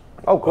 meetings.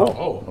 Oh, cool.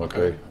 Oh,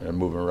 Okay. And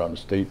moving around the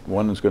state.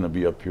 One is going to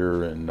be up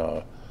here in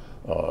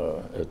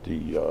at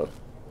the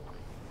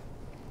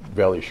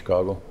Valley of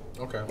Chicago.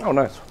 Okay. Oh,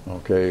 nice.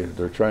 Okay.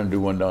 They're trying to do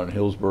one down in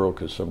Hillsborough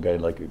because some guy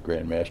like a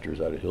Grand Master is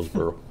out of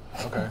Hillsborough.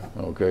 Okay.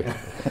 Okay.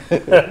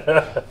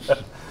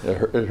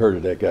 I heard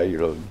of that guy, you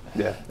know.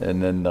 Yeah.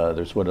 And then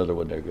there's one other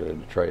one they're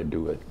going to try and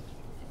do it.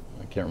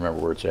 I can't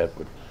remember where it's at,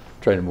 but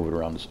trying to move it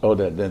around.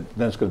 Then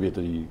it's going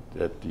to be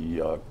at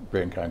the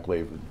Grand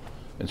Conclave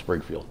in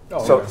Springfield.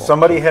 Oh, so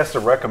somebody has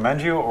to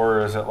recommend you,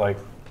 or is it like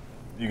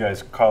you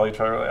guys call each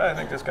other? Like, I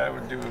think this guy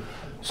would do.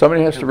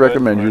 Somebody has to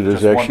recommend you.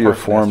 There's Just one actually a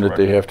person form has to that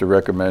they have to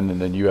recommend, and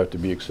then you have to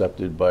be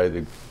accepted by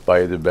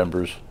the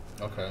members.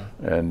 Okay.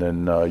 And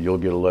then you'll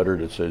get a letter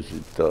that says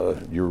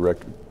that you're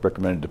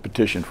recommended to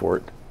petition for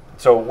it.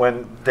 So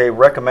when they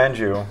recommend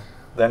you,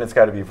 then it's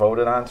got to be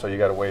voted on. So you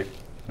got to wait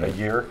a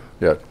year.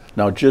 Yeah.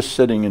 Now, just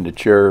sitting in the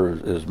chair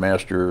as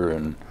Master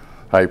and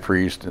High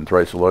Priest and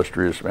Thrice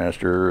Illustrious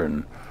Master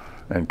and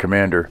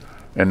Commander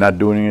and not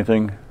doing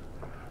anything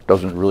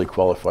doesn't really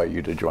qualify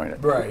you to join it.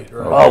 Right.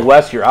 Okay. Oh,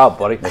 Wes, you're out,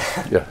 buddy.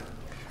 Yeah.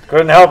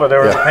 Couldn't help it.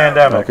 There was a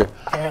pandemic. Okay.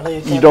 Apparently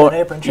you You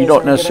can't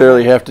don't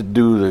necessarily have to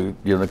do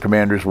the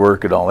commander's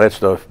work and all that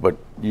stuff, but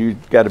you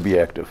got to be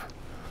active.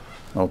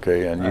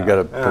 Okay, and you got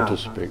to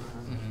participate.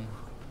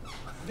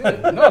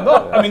 Yeah,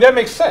 no. I mean that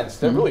makes sense.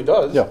 That really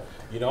does. Yeah.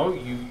 You know,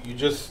 you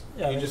just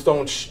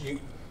don't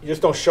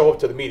show up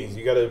to the meetings.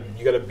 You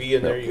gotta be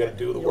in there. You gotta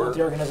do the You work. want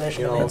the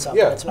organization to mean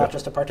something. Yeah. It's not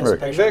just a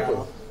participation. Exactly.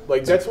 Model.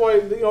 Like that's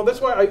why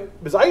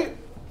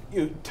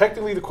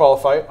technically to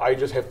qualify, I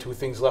just have 2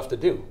 things left to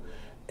do,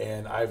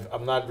 and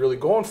I'm not really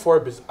going for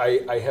it because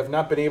I have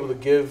not been able to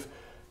give,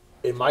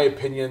 in my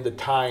opinion, the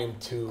time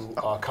to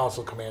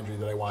council commandery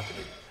that I want to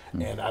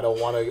do, and I don't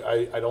want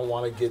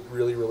to get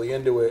really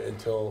into it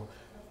until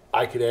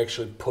I could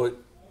actually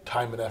put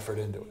time and effort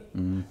into it.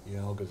 You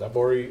know, because I've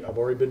already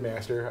been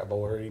master. I've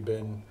already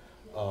been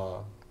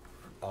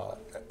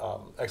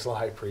excellent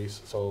high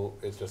priest. So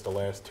it's just the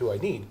last two I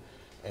need,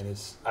 and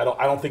I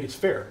don't think it's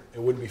fair.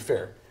 It wouldn't be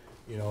fair,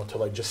 you know, to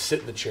like just sit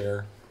in the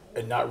chair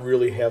and not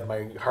really have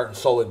my heart and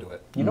soul into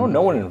it. You know,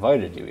 no one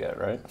invited you yet,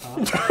 right?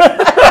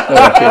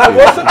 I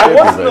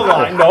wasn't in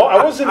line. No,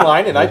 I was in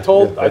line, and I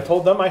told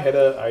them I had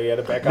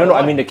a back out. No,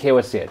 I mean to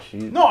KOSCH.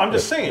 No, I'm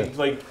just saying,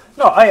 like.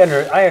 No, I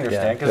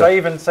understand, because I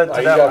even said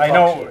to them, I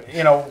know,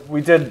 you know,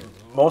 we did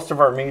most of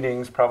our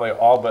meetings, probably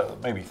all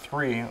but maybe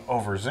 3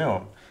 over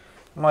Zoom.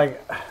 I'm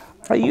like,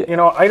 you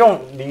know, I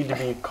don't need to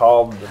be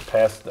called the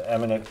past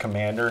eminent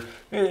commander.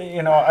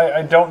 You know,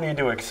 I don't need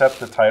to accept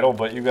the title,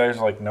 but you guys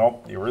are like,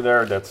 nope, you were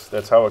there.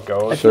 That's how it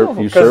goes.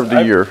 You served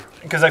a year.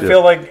 Because I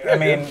feel like, I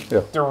mean,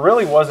 there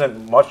really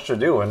wasn't much to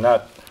do, and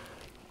not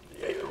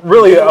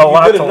really a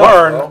lot to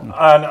learn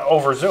on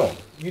over Zoom.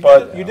 You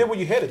did what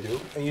you had to do,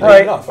 and you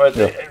did enough. But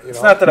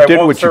it's not that I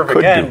won't serve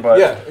again, but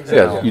exactly.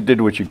 Yeah, you did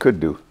what you could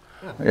do.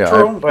 Yeah,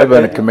 True, I've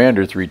been a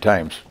commander 3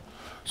 times,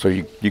 so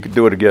you could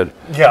do it again.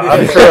 Yeah,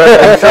 I'm sure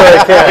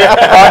I can.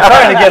 I'm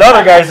trying to get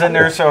other guys in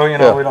there, so you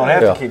know we don't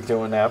have to keep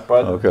doing that.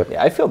 But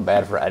yeah, I feel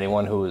bad for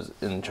anyone who was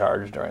in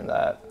charge during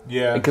that.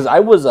 Yeah, because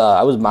I was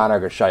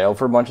Monarch of Shiel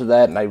for a bunch of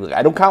that, and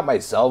I don't count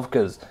myself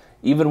because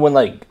even when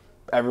like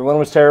everyone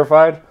was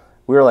terrified,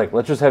 we were like,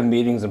 let's just have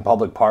meetings in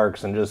public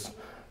parks and just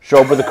show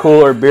up with a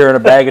cooler, beer, and a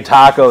bag of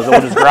tacos, and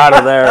we'll just get out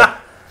of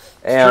there.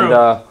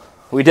 And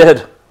we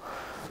did.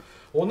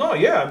 Well, no,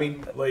 yeah. I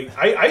mean, like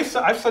I've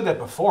said that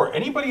before.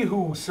 Anybody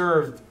who was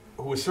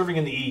serving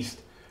in the East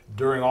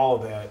during all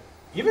of that,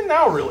 even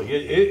now, really,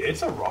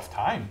 it's a rough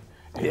time.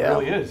 It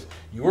really is.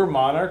 You were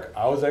monarch.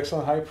 I was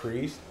excellent high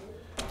priest.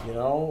 You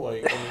know,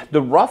 like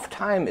the rough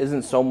time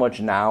isn't so much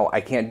now.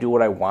 I can't do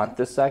what I want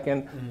this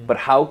second, but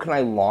how can I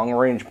long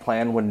range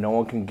plan when no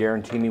one can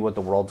guarantee me what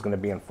the world's going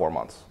to be in 4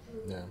 months?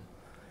 Yeah.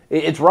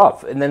 It's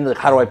rough, and then like,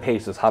 how do I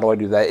pace this? How do I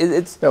do that?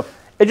 It's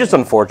just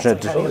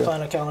unfortunate. How do you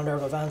plan a calendar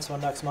of events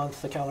when next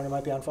month the calendar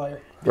might be on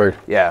fire? Right.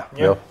 Yeah.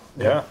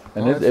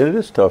 And it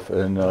is tough,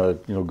 and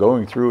you know,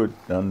 going through it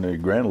on the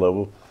grand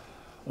level,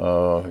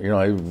 you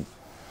know,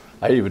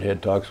 I even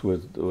had talks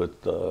with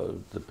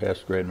the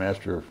past Grand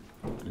Master,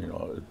 you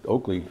know,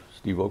 Oakley,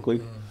 Steve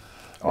Oakley,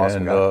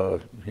 Awesome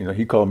and you know,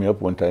 he called me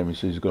up one time. He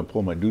said he's going to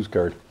pull my dues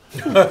card.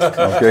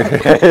 Okay.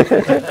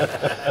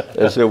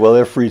 I said, well,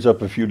 that frees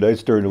up a few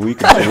nights during the week.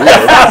 Right.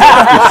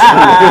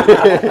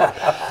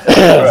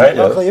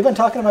 Uncle, you've been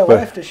talking to my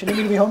wife. Does she need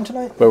me to be home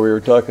tonight? But we were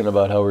talking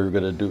about how we were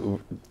going to do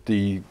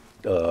the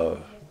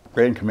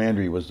Grand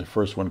Commandery was the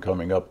first one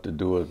coming up to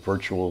do a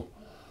virtual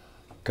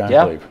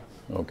conclave.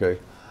 Okay.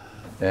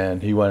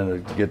 And he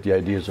wanted to get the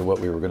ideas of what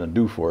we were going to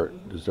do for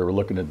it, because they were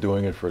looking at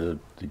doing it for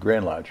the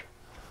Grand Lodge.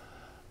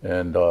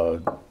 And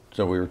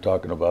so we were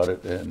talking about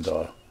it, and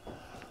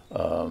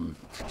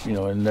you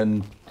know, and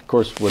then of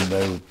course when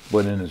I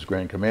went in as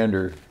Grand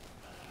Commander,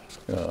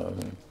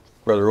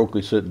 Brother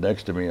Oakley sitting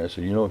next to me, I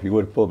said, you know, if you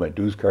would have pulled my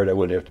dues card, I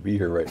wouldn't have to be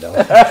here right now.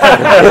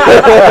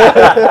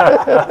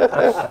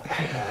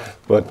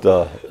 But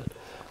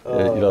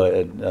you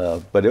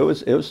know, but it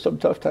was some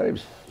tough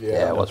times.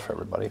 Yeah, it was for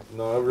everybody.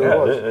 No, it really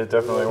was. It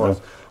definitely was.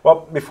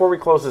 Well, before we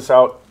close this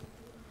out,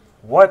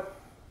 what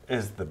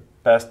is the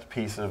best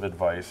piece of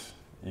advice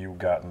you've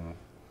gotten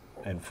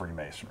in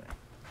Freemasonry?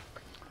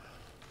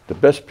 The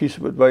best piece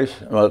of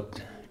advice? Well,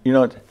 you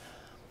know,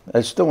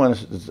 I want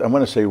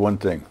to say one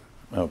thing.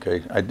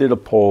 Okay, I did a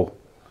poll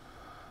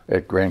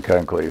at Grand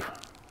Conclave,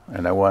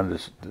 and I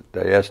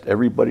asked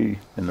everybody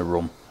in the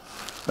room.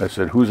 I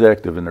said, "Who's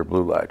active in their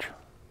Blue Lodge?"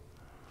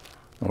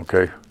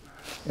 Okay,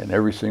 and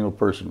every single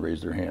person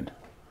raised their hand.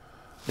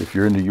 If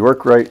you're in the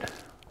York Rite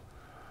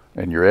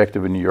and you're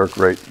active in the York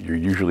Rite, you're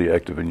usually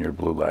active in your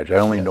Blue Lodge. I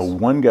only know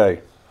one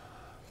guy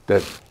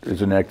that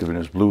isn't active in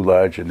his Blue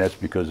Lodge, and that's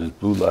because his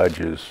Blue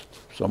Lodge is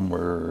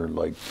somewhere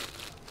like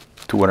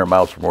 200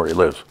 miles from where he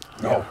lives.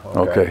 Oh,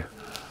 okay.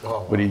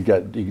 Oh, but he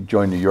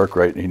joined the York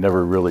Rite, and he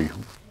never really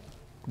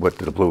went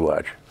to the Blue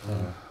Lodge.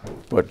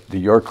 But the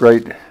York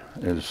Rite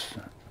is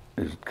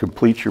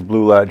complete your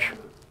Blue Lodge,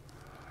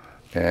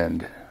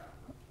 and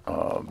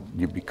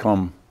you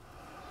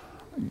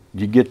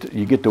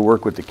get to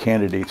work with the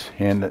candidates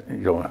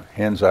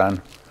hands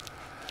on,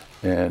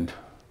 and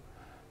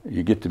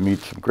you get to meet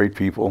some great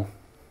people.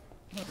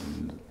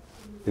 And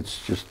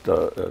it's just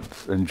an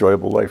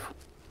enjoyable life.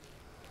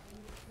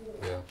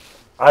 Yeah,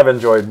 I've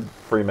enjoyed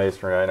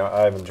Freemasonry. I know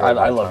I've enjoyed.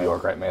 I love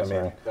York Rite Masonry.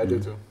 I mean, I do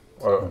too.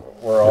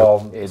 We're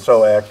all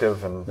so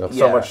active, and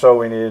so much so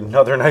we need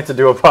another night to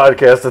do a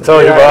podcast to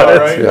tell you about it.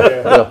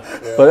 Right?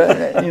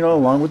 But you know,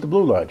 along with the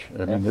Blue Lodge,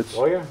 I mean, it's.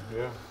 Oh yeah.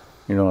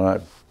 You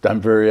know,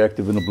 I'm very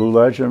active in the Blue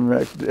Lodge. I'm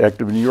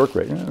active in New York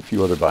Rite. A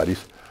few other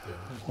bodies.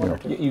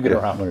 You get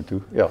around. One or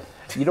two. Yeah.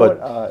 You know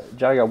what,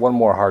 John? I got one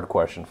more hard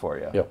question for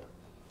you. Yep.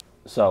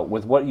 So,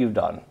 with what you've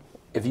done,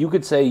 if you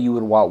could say you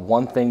would want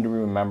one thing to be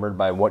remembered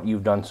by what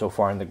you've done so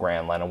far in the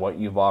Grand Line and what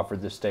you've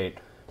offered the state,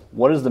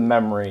 what is the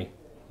memory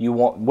you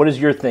want? What is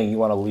your thing you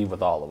want to leave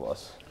with all of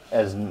us?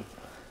 As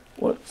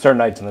What? Certain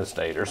nights in the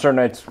state or certain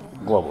nights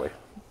globally.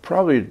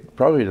 Probably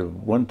the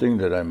one thing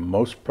that I'm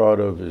most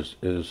proud of is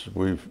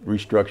we've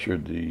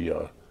restructured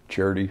the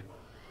charity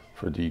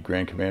for the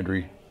Grand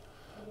Commandery.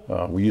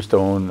 We used to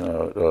own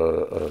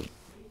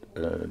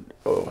a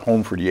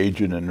home for the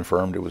aged and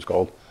infirmed, it was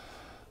called.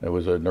 It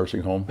was a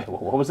nursing home.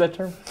 What was that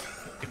term?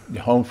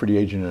 Home for the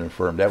aged and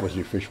infirmed. That was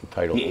the official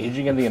title. The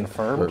aging and the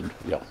infirmed?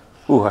 Yeah.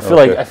 Ooh, I feel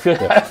like I feel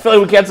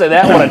like we can't say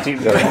that one on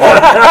TV.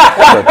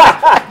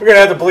 We're gonna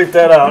have to bleep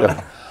that out.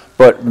 Yeah.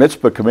 But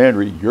Mitzvah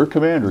Commandery, your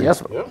commandery,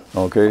 yes,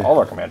 okay, all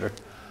our commander,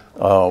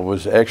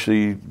 was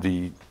actually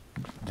the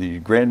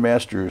Grand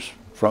Masters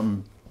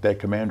from that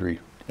commandery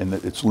and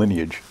its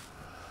lineage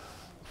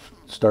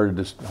started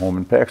this home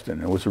in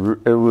Paxton. It was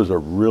a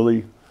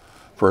really,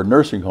 for a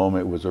nursing home,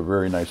 it was a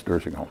very nice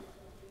nursing home,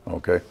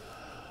 okay?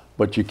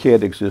 But you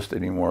can't exist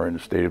anymore in the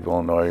state of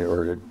Illinois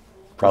or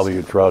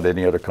probably throughout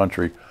any other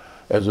country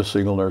as a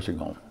single nursing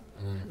home.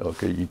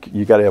 Okay,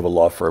 you got to have a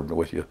law firm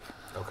with you.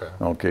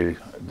 Okay,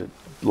 the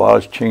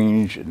laws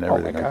change and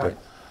everything like that.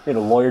 You need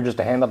a lawyer just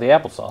to hand out the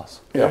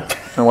applesauce. Yeah.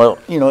 And well,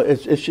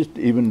 it's just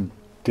even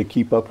to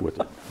keep up with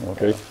it.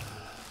 Okay,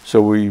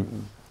 so we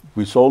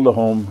sold the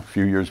home a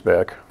few years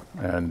back,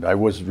 and I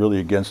was really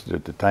against it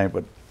at the time,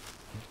 but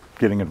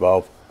getting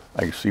involved,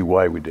 I can see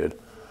why we did.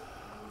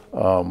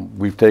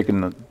 We've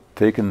taken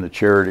the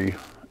charity,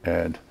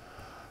 and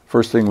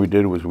first thing we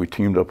did was we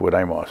teamed up with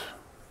IMOS.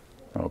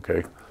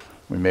 Okay,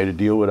 we made a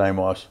deal with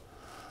IMOS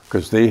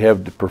because they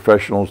have the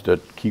professionals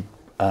that keep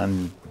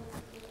on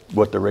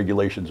what the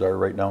regulations are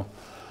right now.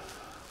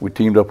 We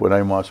teamed up with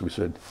IMOS. We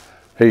said,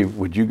 hey,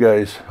 would you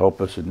guys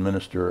help us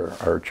administer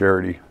our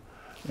charity?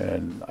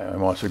 And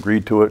IMOS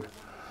agreed to it.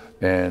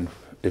 And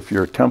if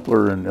you're a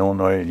Templar in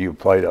Illinois and you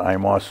apply to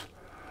IMOS,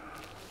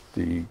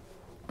 the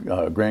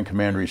Grand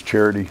Commandery's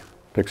charity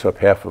picks up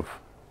half of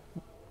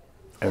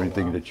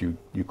everything that you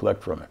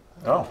collect from it.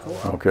 Oh, cool.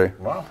 Okay.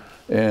 Wow.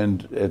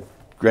 And at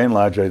Grand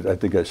Lodge, I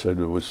think I said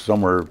it was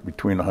somewhere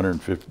between about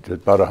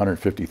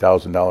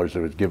 $150,000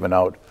 that was given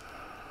out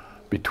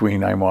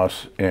between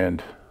IMOS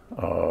and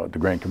the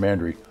Grand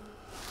Commandery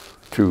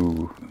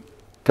to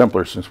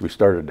Templars since we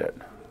started that.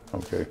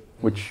 Okay,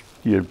 which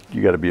you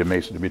got to be a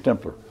Mason to be a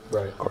Templar.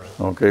 Right, of course.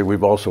 Okay,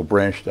 we've also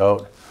branched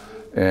out,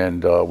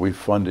 and we've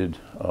funded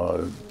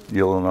the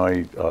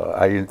Illinois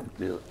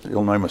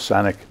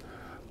Masonic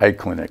Eye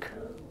Clinic.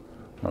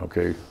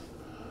 Okay,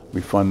 we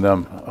fund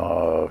them.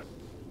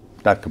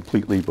 Not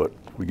completely, but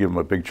we give them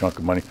a big chunk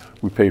of money.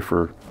 We pay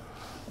for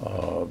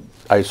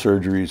eye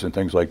surgeries and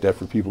things like that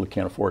for people who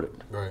can't afford it.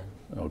 Right.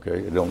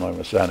 Okay, at Illinois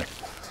Masonic.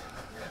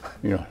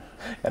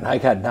 And I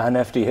got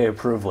non-FDA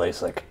approved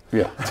LASIK.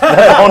 Yeah.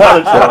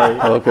 Another story.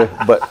 Okay,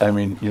 but I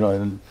mean,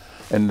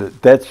 and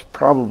that's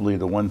probably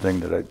the one thing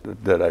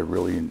that I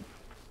really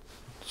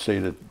say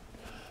that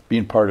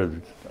being part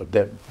of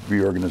that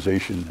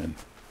reorganization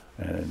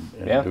and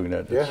doing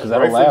that. Yeah,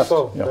 that'll last.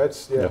 So. Yeah.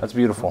 That's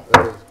beautiful.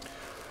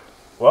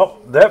 Well,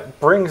 that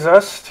brings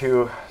us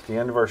to the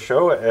end of our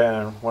show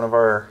and one of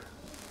our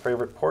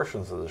favorite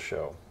portions of the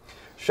show.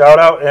 Shout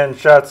out and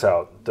shouts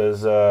out.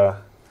 Does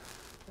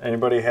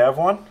anybody have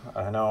one?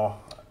 I know.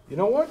 You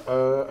know what?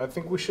 I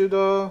think we should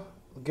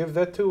give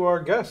that to our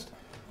guest.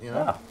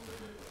 Yeah.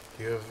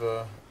 Do you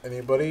have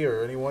anybody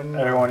or anyone?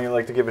 Anyone you'd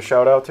like to give a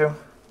shout out to?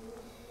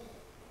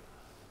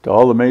 To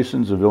all the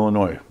Masons of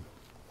Illinois.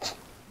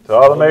 To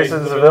all the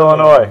Masons of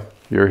Illinois.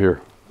 You're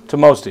here. To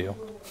most of you.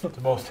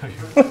 To most of you.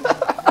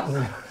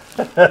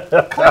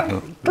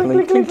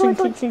 Clink, clink, clink,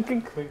 clink,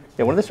 clink, clink.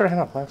 Yeah, when did they start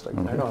handing out plastic?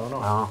 I don't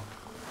know.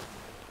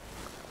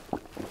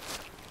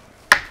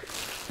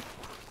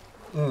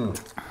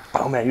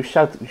 Oh man, you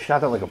shot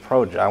that like a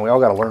pro, John. We all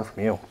got to learn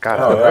from you.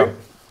 God, Right?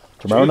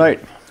 Tomorrow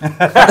night.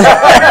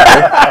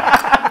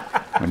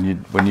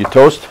 when you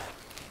toast.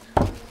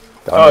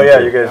 Oh yeah,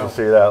 you guys will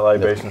see that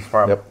libations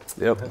farm. Yep.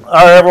 All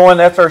right, everyone,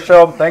 that's our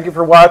show. Thank you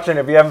for watching.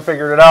 If you haven't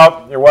figured it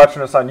out, you're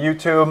watching us on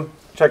YouTube.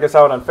 Check us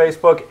out on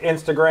Facebook,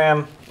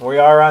 Instagram. We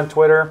are on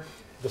Twitter.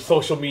 The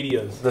social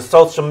medias. The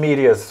social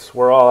medias.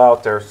 We're all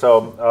out there.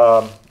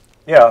 So,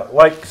 yeah,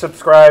 like,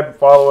 subscribe,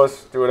 follow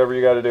us, do whatever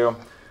you got to do.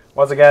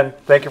 Once again,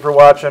 thank you for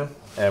watching,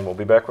 and we'll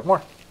be back with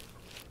more.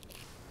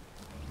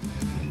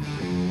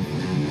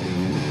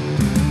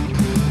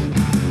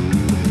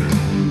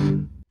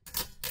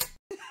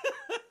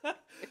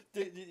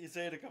 You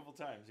say it a couple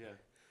times, yeah.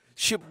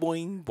 Ship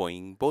boing,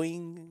 boing,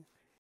 boing.